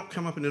 But would it not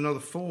come up in another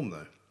form,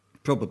 though?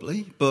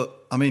 Probably.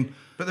 But, I mean,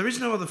 But there is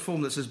no other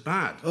form that's as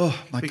bad. Oh,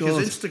 my because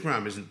God.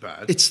 Instagram isn't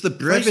bad. It's the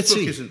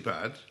brevity. Facebook isn't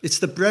bad. it's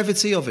the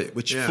brevity of it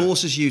which Yeah.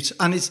 forces you to...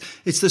 And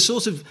it's the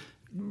sort of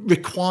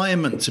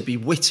requirement to be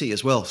witty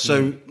as well.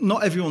 So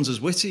not everyone's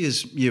as witty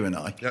as you and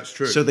I. That's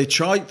true. So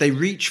they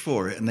reach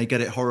for it and they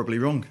get it horribly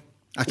wrong.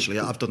 Actually,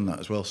 I've done that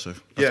as well, so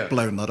I've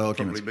blown that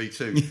argument. Probably me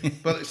too.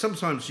 But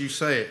sometimes you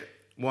say it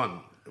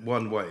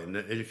one way, and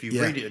if you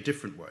Yeah. read it a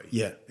different way,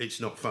 Yeah. it's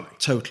not funny.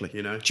 Totally.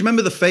 You know? Do you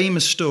remember the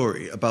famous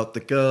story about the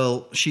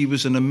girl? She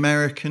was an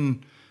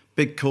American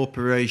big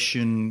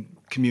corporation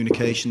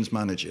communications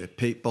manager,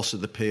 boss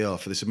of the PR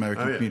for this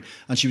American community,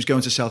 and she was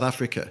going to South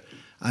Africa.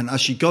 And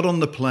as she got on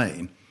the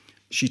plane,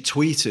 she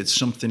tweeted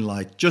something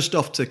like, "Just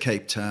off to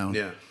Cape Town.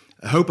 Yeah.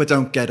 I hope I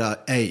don't get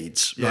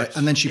AIDS." Right, Yes.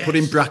 and then she put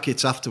in Yes.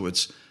 brackets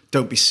afterwards,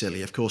 "Don't be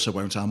silly. Of course I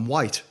won't. I'm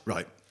white."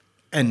 Right.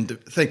 End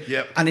of thing.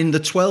 Yep. And in the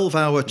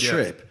 12-hour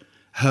trip,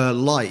 her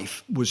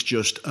life was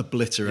just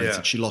obliterated.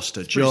 Yeah. She lost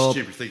her It's a pretty job.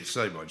 stupid thing to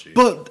say, mind you.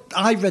 But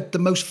I read the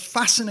most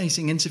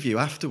fascinating interview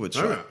afterwards,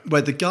 Oh, right? yeah.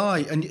 Where the guy,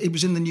 and it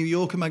was in the New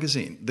Yorker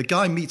magazine, the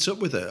guy meets up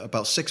with her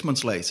about 6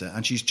 months later,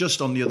 and she's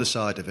just on the other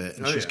side of it.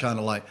 And Oh, she's yeah. kind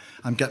of like,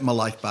 "I'm getting my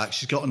life back."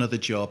 She's got another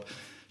job.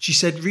 She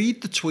said,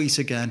 "Read the tweet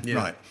again." Yeah.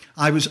 Right.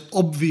 I was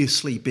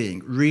obviously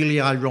being really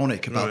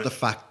ironic about Right. the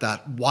fact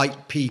that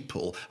white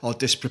people are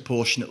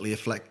disproportionately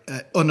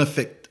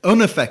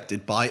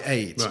unaffected by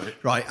AIDS.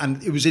 Right.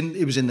 And it was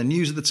in the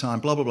news at the time,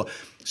 blah, blah, blah.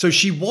 So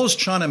she was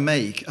trying to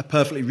make a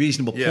perfectly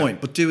reasonable Yeah.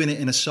 point, but doing it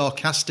in a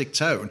sarcastic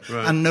tone,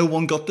 Right. and no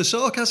one got the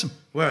sarcasm.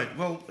 Right.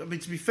 Well, I mean,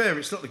 to be fair,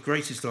 it's not the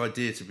greatest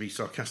idea to be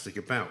sarcastic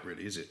about,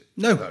 really, is it?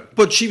 No, Though.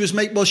 but she was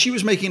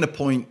making a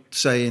point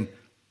saying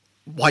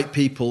white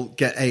people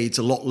get AIDS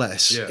a lot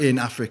less Yeah. in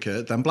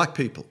Africa than black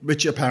people,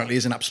 which apparently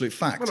is an absolute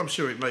fact. Well, I'm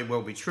sure it may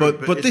well be true,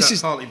 But but this that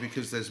is- partly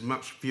because there's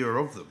much fewer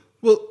of them.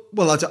 Well,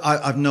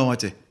 I've no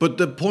idea. But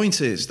the point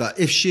is that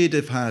if she'd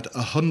have had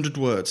 100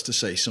 words to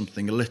say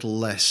something a little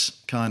less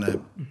kind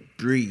of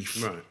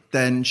brief, Right.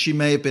 then she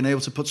may have been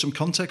able to put some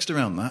context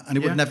around that, and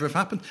it Yeah. would never have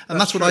happened. And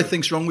That's that's what I true.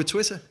 think's wrong with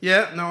Twitter.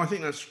 Yeah, no, I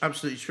think that's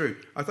absolutely true.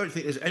 I don't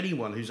think there's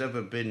anyone who's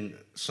ever been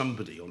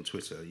somebody on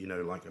Twitter, you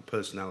know, like a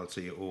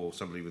personality or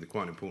somebody with a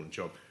quite important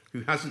job,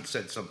 who hasn't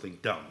said something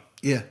dumb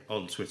Yeah.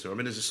 on Twitter. I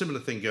mean, there's a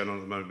similar thing going on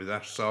at the moment with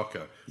Ash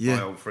Sarkar, Yeah.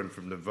 my old friend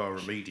from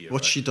Novara Media.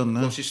 What's right? she done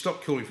now? Well, she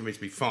stopped calling for me to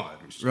be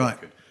fired, which is Right.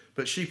 quite good.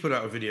 But she put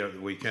out a video at the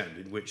weekend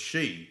in which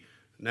she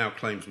now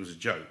claims was a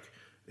joke,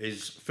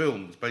 is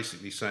filmed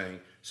basically saying,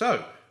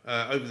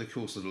 over the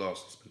course of the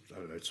last,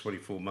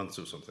 24 months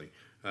or something,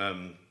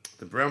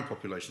 the brown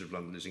population of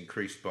London has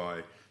increased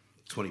by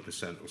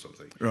 20% or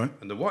something. Right.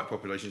 And the white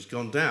population has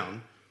gone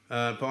down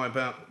by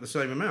about the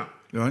same amount.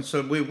 Right.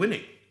 So we're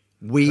winning.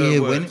 We're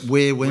Her winning. words.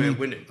 We're winning. We're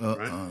winning,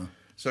 right?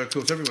 So, of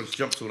course, everyone's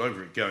jumped all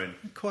over it going,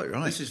 Quite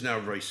right. this is now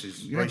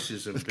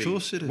racism of being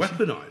course it is.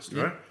 weaponised,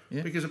 right?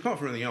 Yeah. Because apart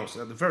from anything else,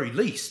 at the very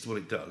least, what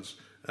it does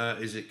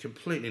is it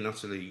completely and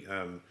utterly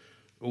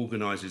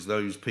organises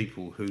those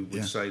people who would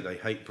Yeah. say they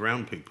hate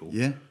brown people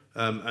Yeah.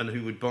 and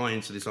who would buy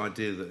into this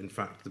idea that, in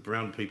fact, the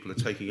brown people are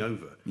taking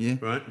over, Yeah.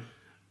 right?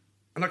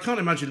 And I can't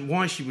imagine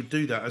why she would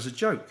do that as a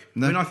joke.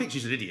 No. I mean, I think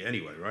she's an idiot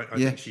anyway, right? I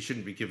Yeah. think she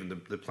shouldn't be given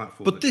the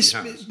platform But that she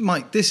has.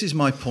 Mike, this is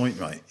my point,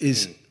 right?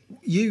 Is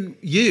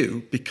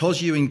you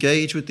because you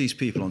engage with these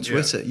people on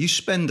Twitter, you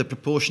spend a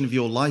proportion of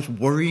your life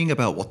worrying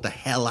about what the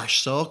hell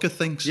Ash Sarkar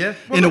thinks. Yeah,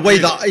 in a way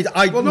that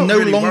I not no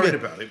really longer worried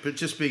about it, but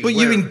just being. But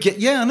aware you of it. engage.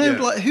 Yeah, I know.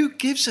 Yeah. Like, who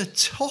gives a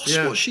toss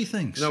Yeah. what she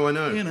thinks? No, I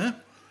know. You know.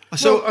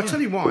 So I'll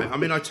tell you why. I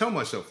mean, I tell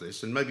myself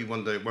this, and maybe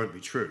one day it won't be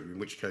true, in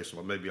which case,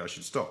 well, maybe I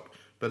should stop.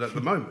 But at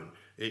the moment,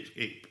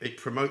 it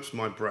promotes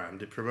my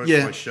brand, it promotes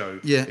Yeah. my show,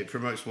 Yeah. it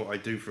promotes what I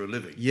do for a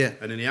living. Yeah.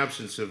 And in the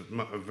absence of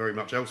very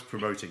much else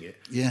promoting it,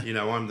 Yeah. you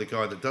know, I'm the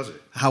guy that does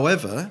it.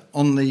 However,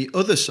 on the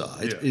other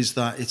side Yeah. is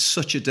that it's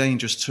such a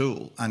dangerous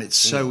tool and it's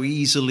so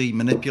easily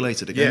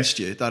manipulated against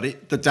you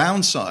that the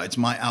downsides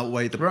might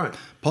outweigh the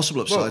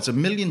possible upsides a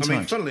million I mean,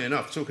 times. funnily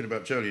enough, talking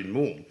about Jolyon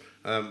Morn,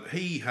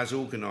 he has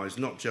organised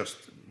not just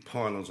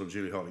pylons on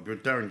Julie Hartley,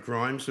 but Darren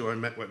Grimes, who I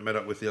met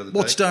up with the other day.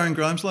 What's Darren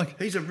Grimes like?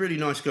 He's a really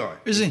nice guy.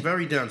 Is he? He's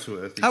very down to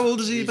earth. How old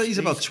is he? He's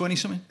about 20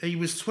 something. He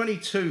was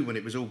 22 when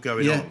it was all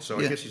going Yeah, on, so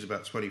I guess he's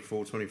about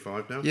 24,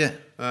 25 now. Yeah.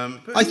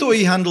 But I thought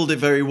he handled it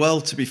very well,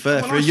 to be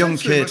fair. Well, For a I young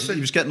said to him, I kid, said,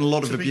 he was getting a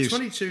lot of to abuse. be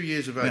 22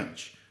 years of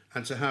age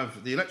and to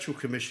have the Electoral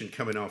Commission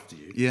coming after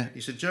you. Yeah.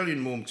 He said Jolyon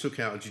Morn took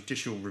out a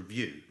judicial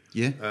review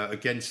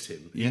against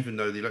him, Yeah. even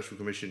though the Electoral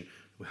Commission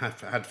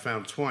had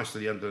found twice that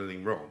he hadn't done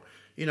anything wrong.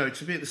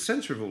 to be at the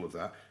centre of all of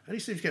that. And he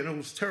seems getting all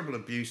this terrible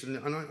abuse. And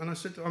I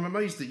said, I'm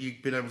amazed that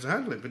you've been able to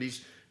handle it. But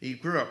he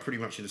grew up pretty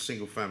much in a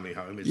single-family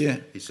home.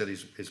 He said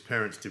his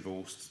parents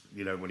divorced,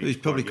 when he was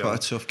probably young.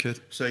 quite a tough kid.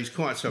 So he's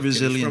quite a tough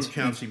Resilient.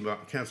 kid. He's from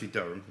County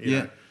Durham, you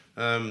know.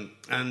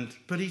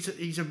 But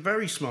he's a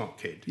very smart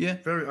kid. Yeah.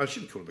 I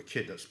shouldn't call him a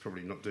kid. That's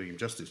probably not doing him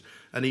justice.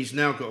 And he's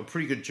now got a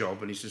pretty good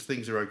job. And he says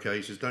things are okay.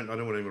 He says, I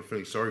don't want anyone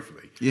feeling sorry for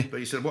me. Yeah. But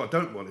he said, what I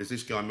don't want is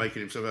this guy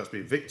making himself out to be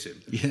a victim.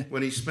 Yeah.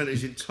 When he spent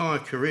his entire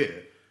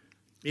career,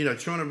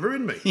 trying to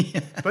ruin me.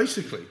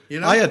 Basically,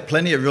 I had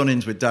plenty of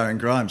run-ins with Darren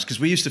Grimes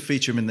because we used to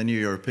feature him in the New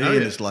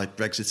European as like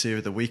Brexiteer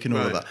of the Week and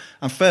all of that.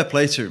 And fair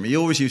play to him, he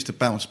always used to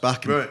bounce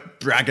back and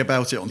brag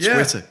about it on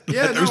Twitter.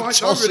 Yeah,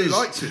 I really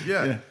liked it.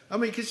 Yeah. I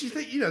mean, because you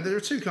think there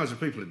are two kinds of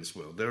people in this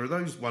world. There are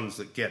those ones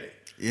that get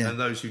it, and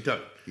those who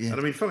don't. Yeah. And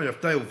I mean, funny enough,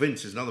 Dale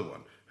Vince is another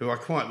one who I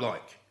quite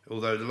like.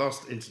 Although the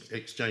last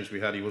exchange we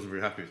had, he wasn't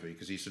very happy with me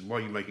because he said, "Why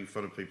are you making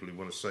fun of people who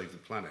want to save the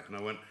planet?" And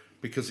I went,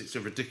 because it's a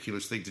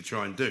ridiculous thing to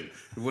try and do.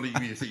 What do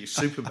you think you're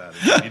Superman?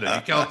 You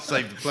can't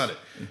save the planet.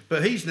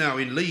 But he's now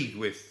in league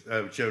with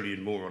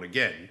Jolyon Moore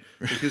again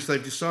because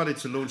they've decided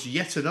to launch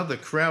yet another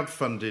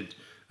crowd-funded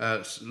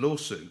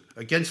lawsuit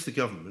against the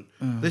government,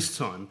 this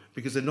time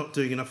because they're not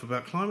doing enough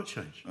about climate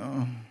change.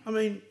 I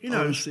mean,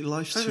 honestly,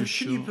 life's too can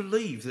short. you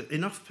believe that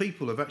enough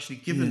people have actually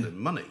given them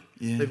money?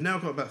 Yeah. They've now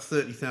got about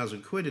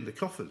 30,000 quid in the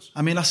coffers.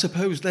 I mean, I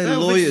suppose they're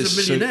Dale lawyers. Vince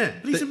is a millionaire.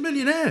 But he's a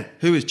millionaire.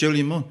 Who is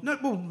Jolyon Moore? No,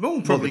 well,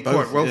 Moore probably both,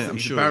 quite wealthy. I'm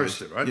He's sure a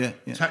barrister, right?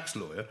 Yeah. Tax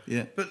lawyer.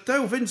 Yeah. But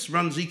Dale Vince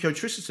runs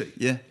Ecotricity.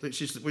 Yeah.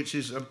 Which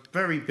is a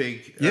very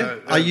big. Yeah.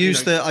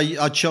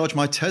 I charge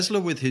my Tesla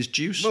with his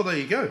juice. Well, there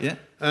you go. Yeah.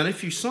 And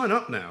if you sign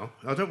up now,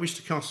 I don't wish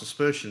to cast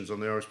aspersions on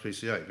the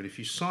RSPCA, but if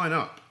you sign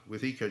up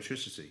with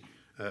Ecotricity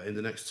in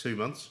the next 2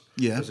 months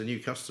as a new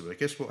customer,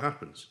 guess what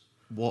happens?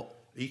 What?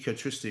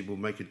 Ecotricity will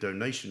make a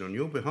donation on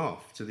your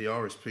behalf to the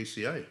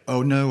RSPCA.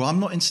 Oh, no, I'm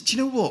not... Do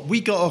you know what? We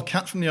got our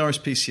cat from the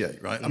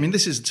RSPCA, right? I mean,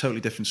 this is a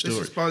totally different story.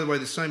 This is, by the way,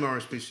 the same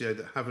RSPCA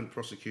that haven't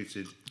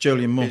prosecuted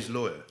Jolyon Moore. his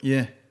lawyer.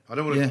 Yeah. I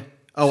don't want to...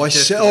 I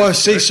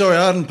see. Sorry,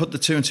 I hadn't put the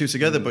two and two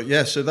together, but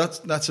yeah, so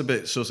that's a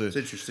bit sort of... It's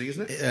interesting,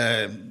 isn't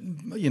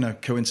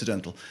it?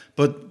 Coincidental.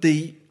 But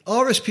the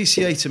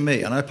RSPCA to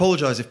me, and I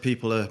apologise if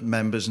people are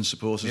members and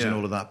supporters and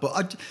all of that,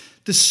 but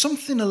there's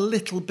something a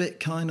little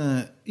bit kind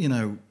of,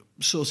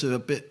 sort of a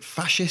bit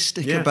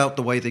fascistic about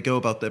the way they go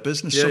about their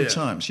business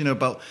sometimes.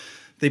 About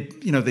they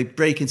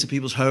break into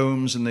people's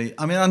homes and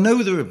I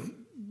know there are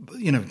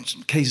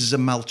cases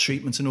of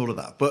maltreatment and all of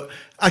that, but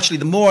actually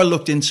the more I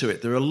looked into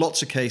it, there are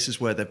lots of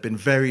cases where they've been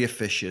very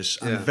officious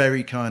and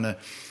very kind of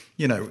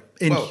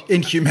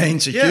inhumane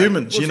to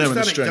humans, in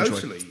a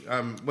strange way.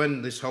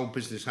 When this whole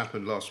business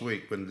happened last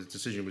week, when the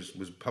decision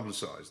was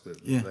publicised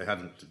that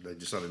they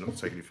decided not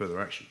to take any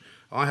further action,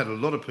 I had a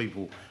lot of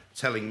people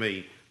telling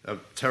me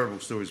terrible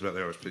stories about the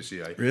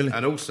RSPCA, really,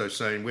 and also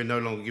saying we're no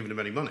longer giving them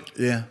any money.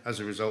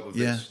 As a result of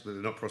this, that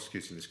they're not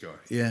prosecuting this guy.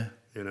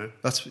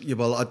 That's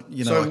well. I So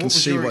can what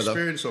was see your why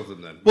experience of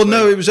them then? Well,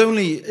 no, it was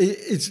only.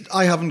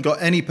 I haven't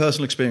got any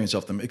personal experience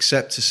of them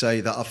except to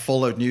say that I've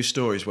followed news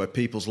stories where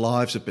people's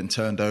lives have been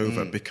turned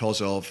over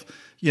because of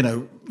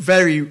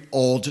very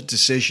odd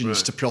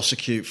decisions to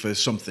prosecute for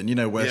something.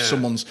 Where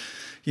someone's.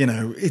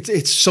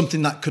 It's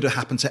something that could have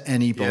happened to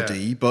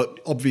anybody, but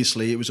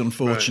obviously it was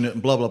unfortunate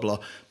and blah blah blah.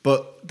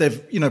 But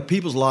they've,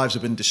 people's lives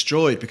have been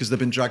destroyed because they've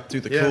been dragged through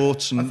the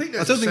courts. And I think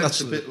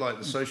that's a bit like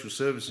the social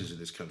services in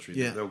this country.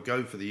 Yeah. They'll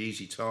go for the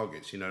easy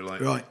targets,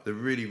 the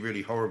really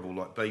really horrible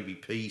like baby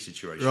P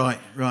situation.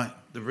 Right.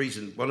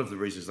 One of the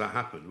reasons that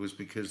happened was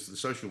because the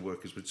social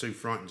workers were too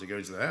frightened to go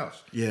into the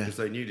house. Because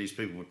they knew these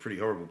people were pretty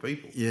horrible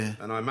people.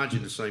 And I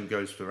imagine the same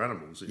goes for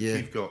animals. If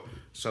you've got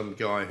some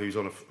guy who's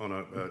on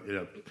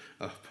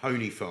a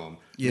pony farm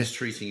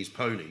mistreating his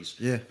ponies,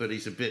 but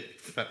he's a bit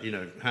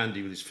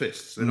handy with his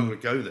fists, they're not going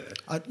to go there.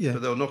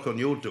 But they'll knock on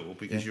your door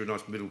because you're a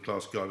nice middle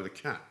class guy with a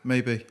cat.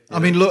 Maybe. I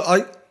mean, look,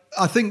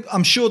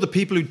 I'm sure the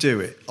people who do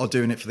it are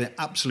doing it for the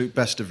absolute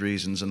best of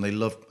reasons, and they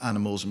love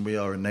animals, and we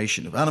are a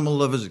nation of animal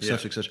lovers,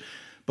 etc., etc.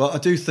 But I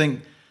do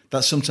think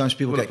that sometimes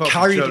people get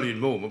carried.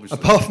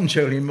 Apart from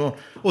Jolyon Moore,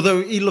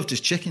 although he loved his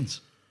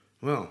chickens.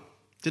 Well,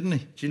 didn't he?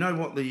 Do you know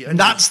what and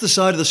that's the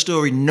side of the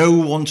story no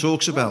one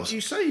talks about.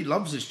 You say he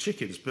loves his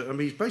chickens, but I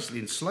mean he's basically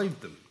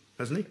enslaved them,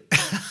 hasn't he?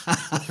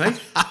 Hey?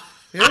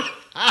 Yeah.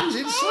 He's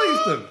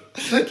enslaved them.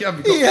 They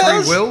haven't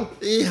got free will.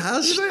 He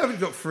has. They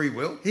haven't got free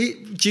will.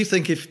 Do you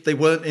think if they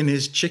weren't in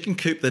his chicken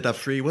coop, they'd have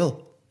free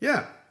will?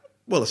 Yeah.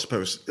 Well, I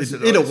suppose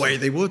in a way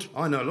they would.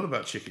 I know a lot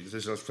about chickens,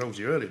 as I've told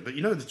you earlier. But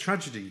the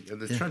tragedy,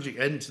 the tragic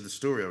end to the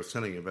story I was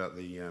telling you about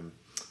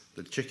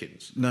the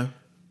chickens. No.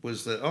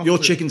 Was that your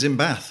chicken's in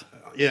Bath?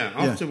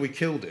 After we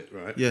killed it,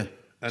 right? Yeah.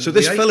 And so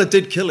this fella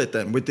did kill it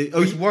then with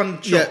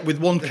one chop. Yeah, with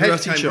one the head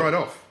karate came chop. right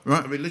off.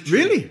 Right. I mean,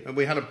 literally. Really? And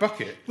we had a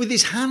bucket with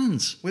his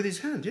hands. With his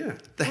hand, yeah.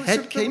 The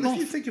head came off. If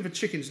you think of a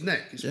chicken's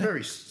neck, it's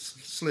very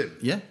slim.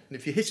 Yeah. And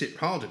if you hit it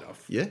hard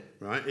enough,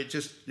 right, it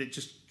just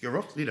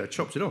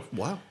chopped it off.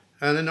 Wow.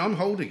 And then I'm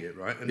holding it,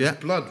 right, and there's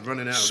blood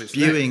running out of its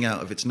neck. Spewing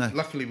out of its neck.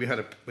 Luckily,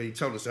 he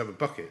told us to have a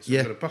bucket, so we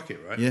got a bucket,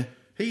 right? Yeah.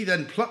 He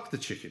then plucked the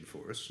chicken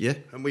for us. Yeah.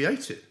 And we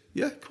ate it.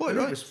 Yeah, quite And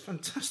right. It was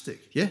fantastic.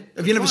 Yeah.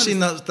 Have you never seen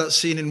that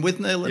scene in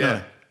Withnail?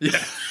 Yeah.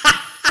 Yeah.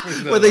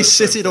 Where they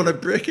sit it on a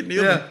brick in the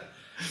oven? Yeah.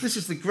 This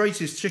is the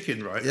greatest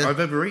chicken, right, Yeah. I've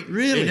ever eaten.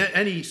 Really? In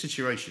any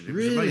situation. It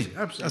was Really? amazing.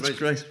 Absolutely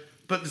That's amazing. great.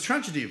 But the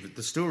tragedy of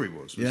the story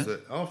was Yeah.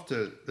 that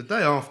the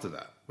day after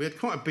that, we had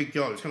quite a big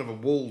garden. It was kind of a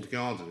walled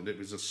garden, and it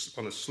was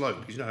on a slope,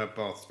 because you know how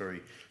Bath's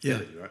very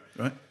hilly, right?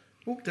 Right.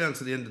 Walked down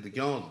to the end of the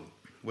garden,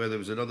 where there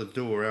was another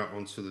door out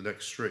onto the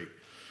next street.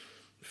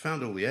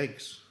 Found all the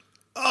eggs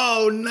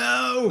Oh,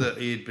 no.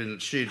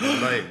 that she had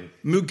been laying.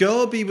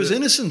 Mugabe was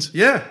innocent.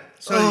 Yeah.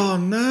 So Oh,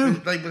 no.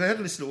 They had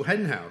this little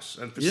hen house,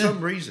 and for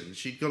some reason,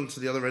 she'd gone to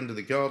the other end of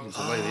the garden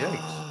to lay the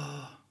eggs.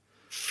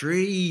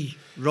 Free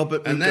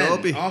Robert And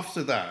Mugabe. then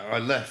after that, I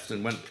left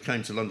and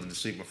came to London to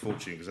seek my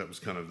fortune, because that was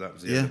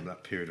the end of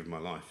that period of my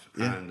life.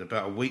 Yeah. And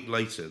about a week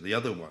later, the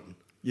other one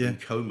in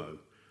Como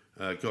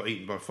got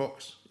eaten by a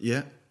fox.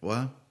 Yeah,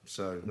 wow.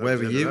 So where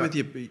were you with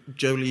you? your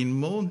Jolene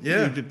Morn?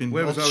 Yeah. You'd been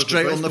Where was I with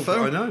straight the on the baseball?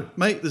 phone. I know.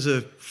 Mate, there's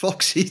a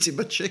fox eating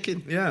my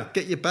chicken. Yeah.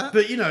 Get your bat.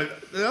 But,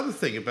 the other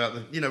thing about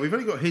we've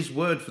only got his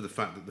word for the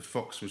fact that the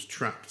fox was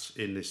trapped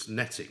in this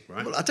netting,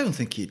 right? Well, I don't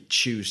think he'd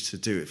choose to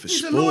do it for He's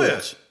sport. a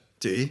lawyer.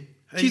 Do you?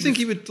 Do you think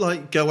he would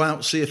go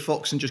out, see a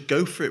fox and just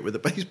go for it with a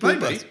baseball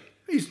Maybe. bat?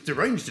 He's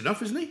deranged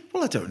enough, isn't he?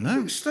 Well, I don't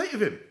know. The state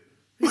of him.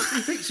 He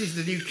thinks he's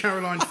the new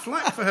Caroline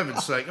Flack, for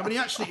heaven's sake. I mean, he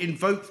actually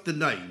invoked the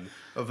name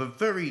of a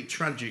very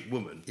tragic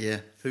woman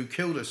who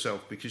killed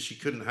herself because she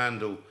couldn't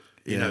handle,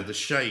 the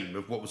shame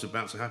of what was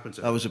about to happen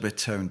to her. That was a bit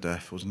tone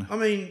deaf, wasn't it? I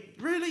mean,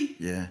 really?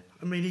 Yeah.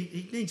 I mean,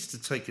 he needs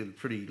to take a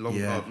pretty long,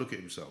 hard look at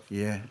himself.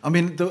 Yeah. I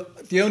mean,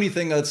 the only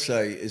thing I'd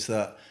say is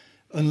that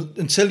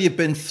until you've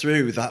been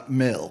through that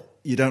mill,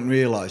 you don't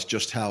realise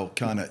just how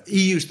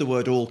he used the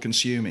word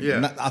all-consuming. Yeah.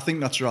 And I think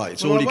that's right.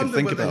 It's all you can think I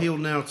wonder about. whether he'll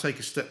now take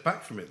a step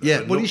back from it. Though,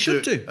 Yeah, well, he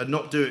should do. And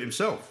not do it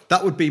himself.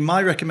 That would be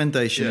my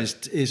recommendation.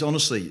 Is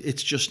honestly,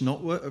 it's just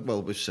not worth.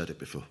 Well, we've said it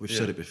before.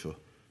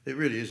 It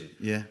really isn't.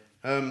 Yeah.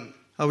 How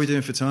are we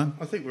doing for time?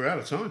 I think we're out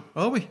of time.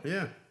 Are we?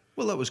 Yeah.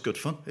 Well, that was good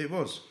fun. It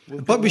was.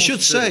 But we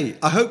should say,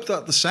 I hope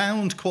that the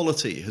sound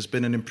quality has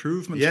been an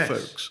improvement,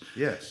 folks.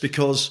 Yes.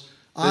 Because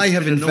There's I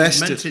have been an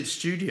invested. augmented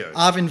studio.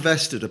 I've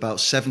invested about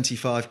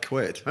 75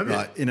 quid, Have you?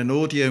 right, in an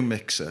audio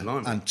mixer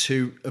Blimey. and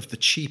 2 of the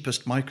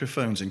cheapest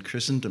microphones in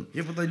Christendom.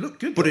 Yeah, but they look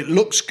good. But though. it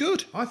looks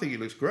good. I think it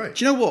looks great.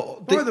 Do you know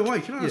what? By the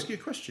way, can I ask you a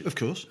question? Of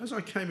course. As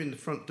I came in the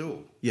front door,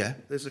 Yeah.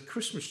 there's a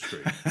Christmas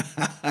tree,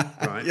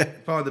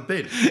 right, by the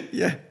bin.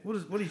 Yeah. What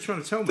are you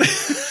trying to tell me?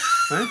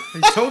 Huh?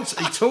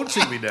 He's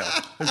taunting me now.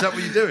 Is that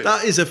what you're doing?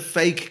 That is a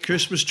fake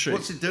Christmas tree.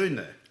 What's it doing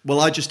there? Well,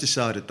 I just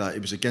decided that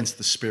it was against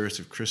the spirit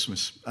of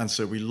Christmas, and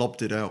so we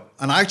lobbed it out.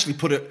 And I actually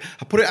put it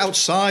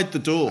outside the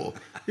door.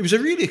 It was a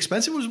really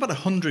expensive. It was about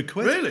 100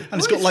 quid. Really?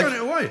 And it's Why got are you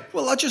throwing it away?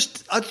 Well,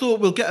 I thought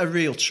we'll get a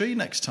real tree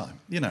next time.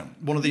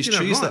 One of these You can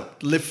have trees mine.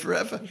 that live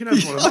forever. You can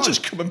have one of I'll mine.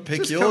 just come and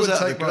pick Just yours come and out,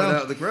 take of the mine ground.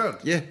 out of the ground.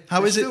 Yeah.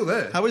 How It's is it? still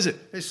there. How is it?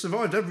 It's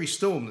survived every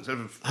storm that's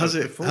ever Has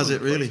it? before. Has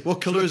it really?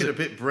 What colour is It's it?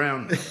 looking a bit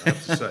brown, I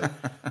have to say.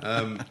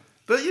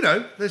 But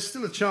there's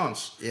still a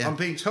chance. Yeah. I'm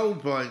being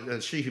told by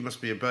She Who Must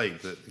Be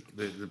Obeyed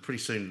that pretty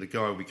soon the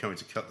guy will be coming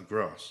to cut the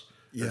grass.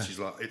 Yeah. And she's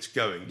like, it's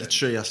going. The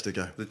tree has to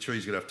go. The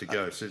tree's going to have to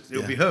go. So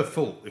it'll Yeah. be her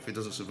fault if it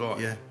doesn't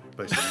survive. Yeah.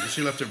 Basically,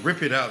 she'll have to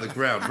rip it out of the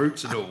ground,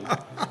 roots and all,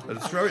 and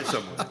throw it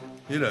somewhere.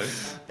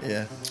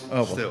 Yeah.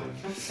 Oh, well. Still.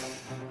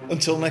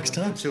 Until next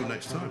time. Until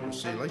next time. We'll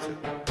see you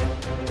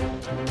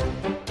later.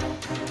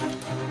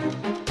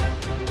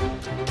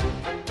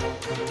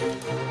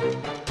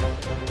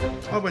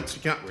 I went to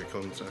Gatwick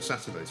on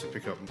Saturday to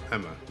pick up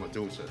Emma, my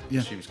daughter.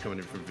 Yeah. She was coming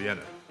in from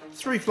Vienna.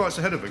 3 flights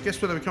ahead of her.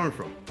 Guess where they were coming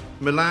from?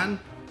 Milan,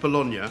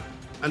 Bologna,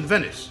 and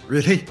Venice.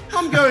 Really?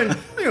 I'm going,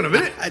 hang on a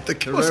minute. The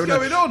Corona, What's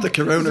going on? the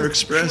Corona The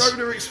Express.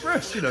 Corona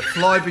Express.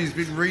 Flybe's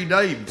been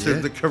renamed to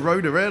the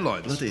Corona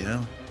Airlines. Bloody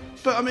hell.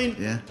 But I mean,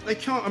 Yeah. they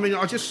can't. I mean,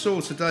 I just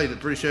saw today that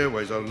British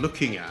Airways are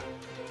looking at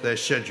their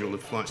schedule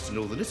of flights to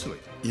Northern Italy.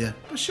 Yeah.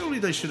 But surely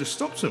they should have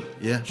stopped them.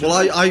 Yeah. Shouldn't Well,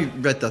 they? I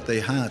read that they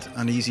had,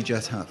 and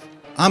EasyJet have.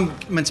 I'm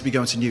meant to be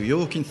going to New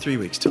York in 3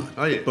 weeks' time.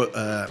 Are you? But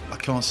I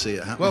can't see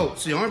it happening. Well,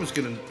 see, I was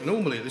going to.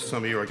 Normally at this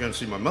time of year, I go and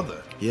see my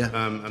mother. Yeah.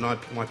 And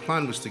my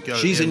plan was to go.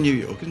 She's in New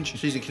York, isn't she?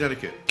 She's in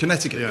Connecticut.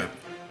 Connecticut, Yeah. yeah.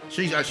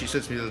 She actually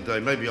said to me the other day,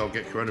 maybe I'll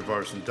get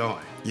coronavirus and die.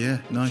 Yeah,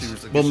 nice. She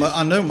was the- Well,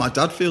 I know my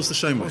dad feels the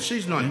same way. Well,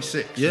 she's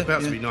 96. Yeah, She's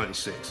about yeah. to be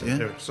 96. And Yeah.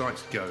 her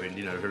sight's going.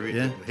 Her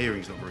Yeah.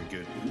 hearing's not very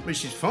good. I mean,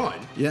 she's fine.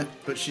 Yeah.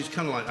 But she's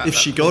kind of like that. If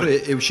she got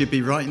it, it should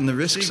be right in the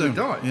risk she zone. would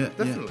die. Yeah,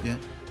 Definitely. Yeah.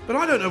 But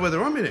I don't know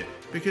whether I'm in it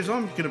because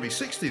I'm going to be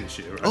 60 this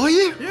year. Right? Are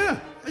you? Yeah.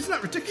 Isn't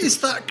that ridiculous?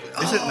 Is that?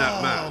 Isn't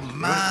that mad? Oh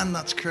man,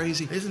 that's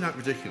crazy. Isn't that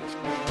ridiculous?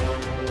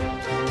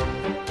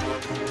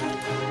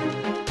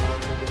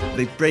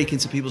 They break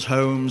into people's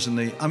homes, and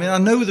I mean, I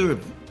know there are,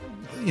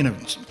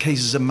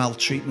 cases of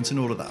maltreatment and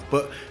all of that.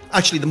 But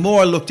actually, the more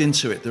I looked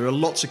into it, there are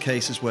lots of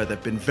cases where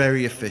they've been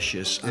very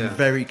officious and Yeah.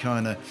 very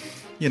kind of,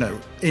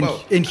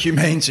 Well,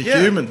 inhumane to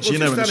humans. well,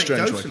 in a just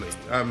strange way.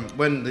 anecdotally,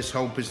 when this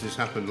whole business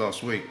happened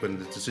last week, when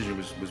the decision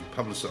was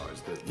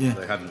publicised that Yeah.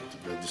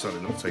 they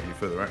decided not to take any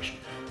further action,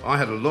 I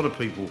had a lot of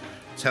people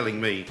telling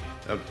me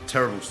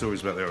terrible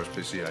stories about the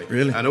RSPCA.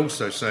 Really? And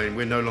also saying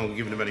we're no longer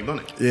giving them any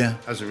money. Yeah.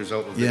 As a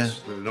result of this,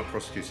 that they're not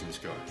prosecuting this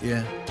guy.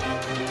 Yeah.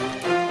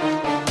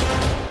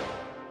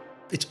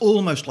 It's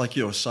almost like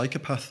you're a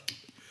psychopath.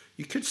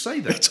 You could say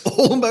that. It's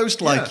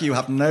almost like you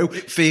have no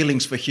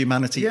feelings for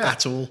humanity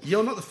at all.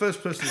 You're not the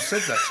first person who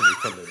said that to me,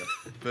 funnily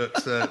enough.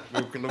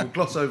 But we'll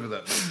gloss over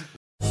that.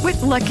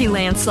 With Lucky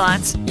Land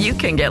Slots, you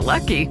can get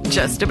lucky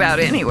just about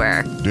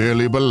anywhere.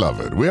 Dearly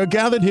beloved, we are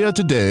gathered here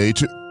today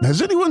to...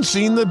 Has anyone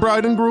seen the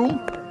bride and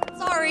groom?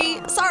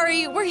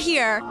 Sorry, we're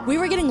here. We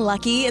were getting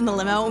lucky in the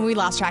limo and we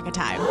lost track of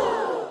time.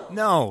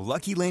 No,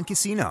 Lucky Land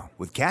Casino,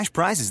 with cash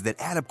prizes that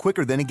add up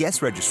quicker than a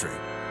guest registry.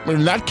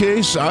 In that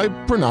case, I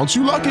pronounce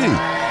you lucky.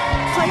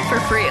 Play for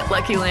free at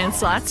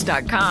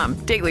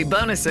LuckyLandSlots.com. Daily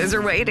bonuses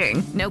are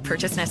waiting. No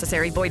purchase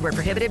necessary. Void where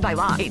prohibited by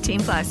law.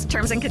 18+.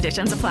 Terms and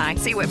conditions apply.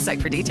 See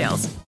website for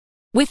details.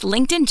 With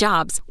LinkedIn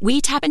Jobs, we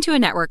tap into a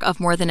network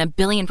of more than 1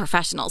 billion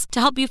professionals to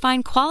help you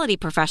find quality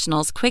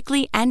professionals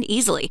quickly and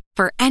easily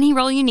for any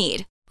role you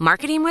need.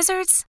 Marketing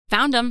wizards?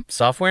 Found them.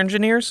 Software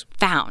engineers?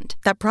 Found.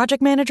 That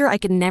project manager I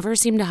could never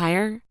seem to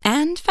hire?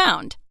 And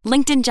found.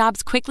 LinkedIn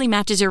Jobs quickly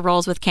matches your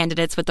roles with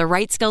candidates with the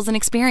right skills and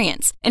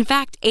experience. In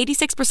fact,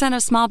 86%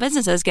 of small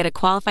businesses get a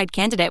qualified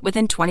candidate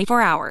within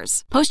 24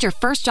 hours. Post your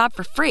first job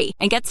for free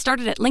and get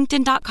started at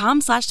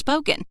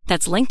linkedin.com/spoken.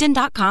 That's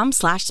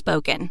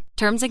linkedin.com/spoken.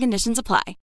 Terms and conditions apply.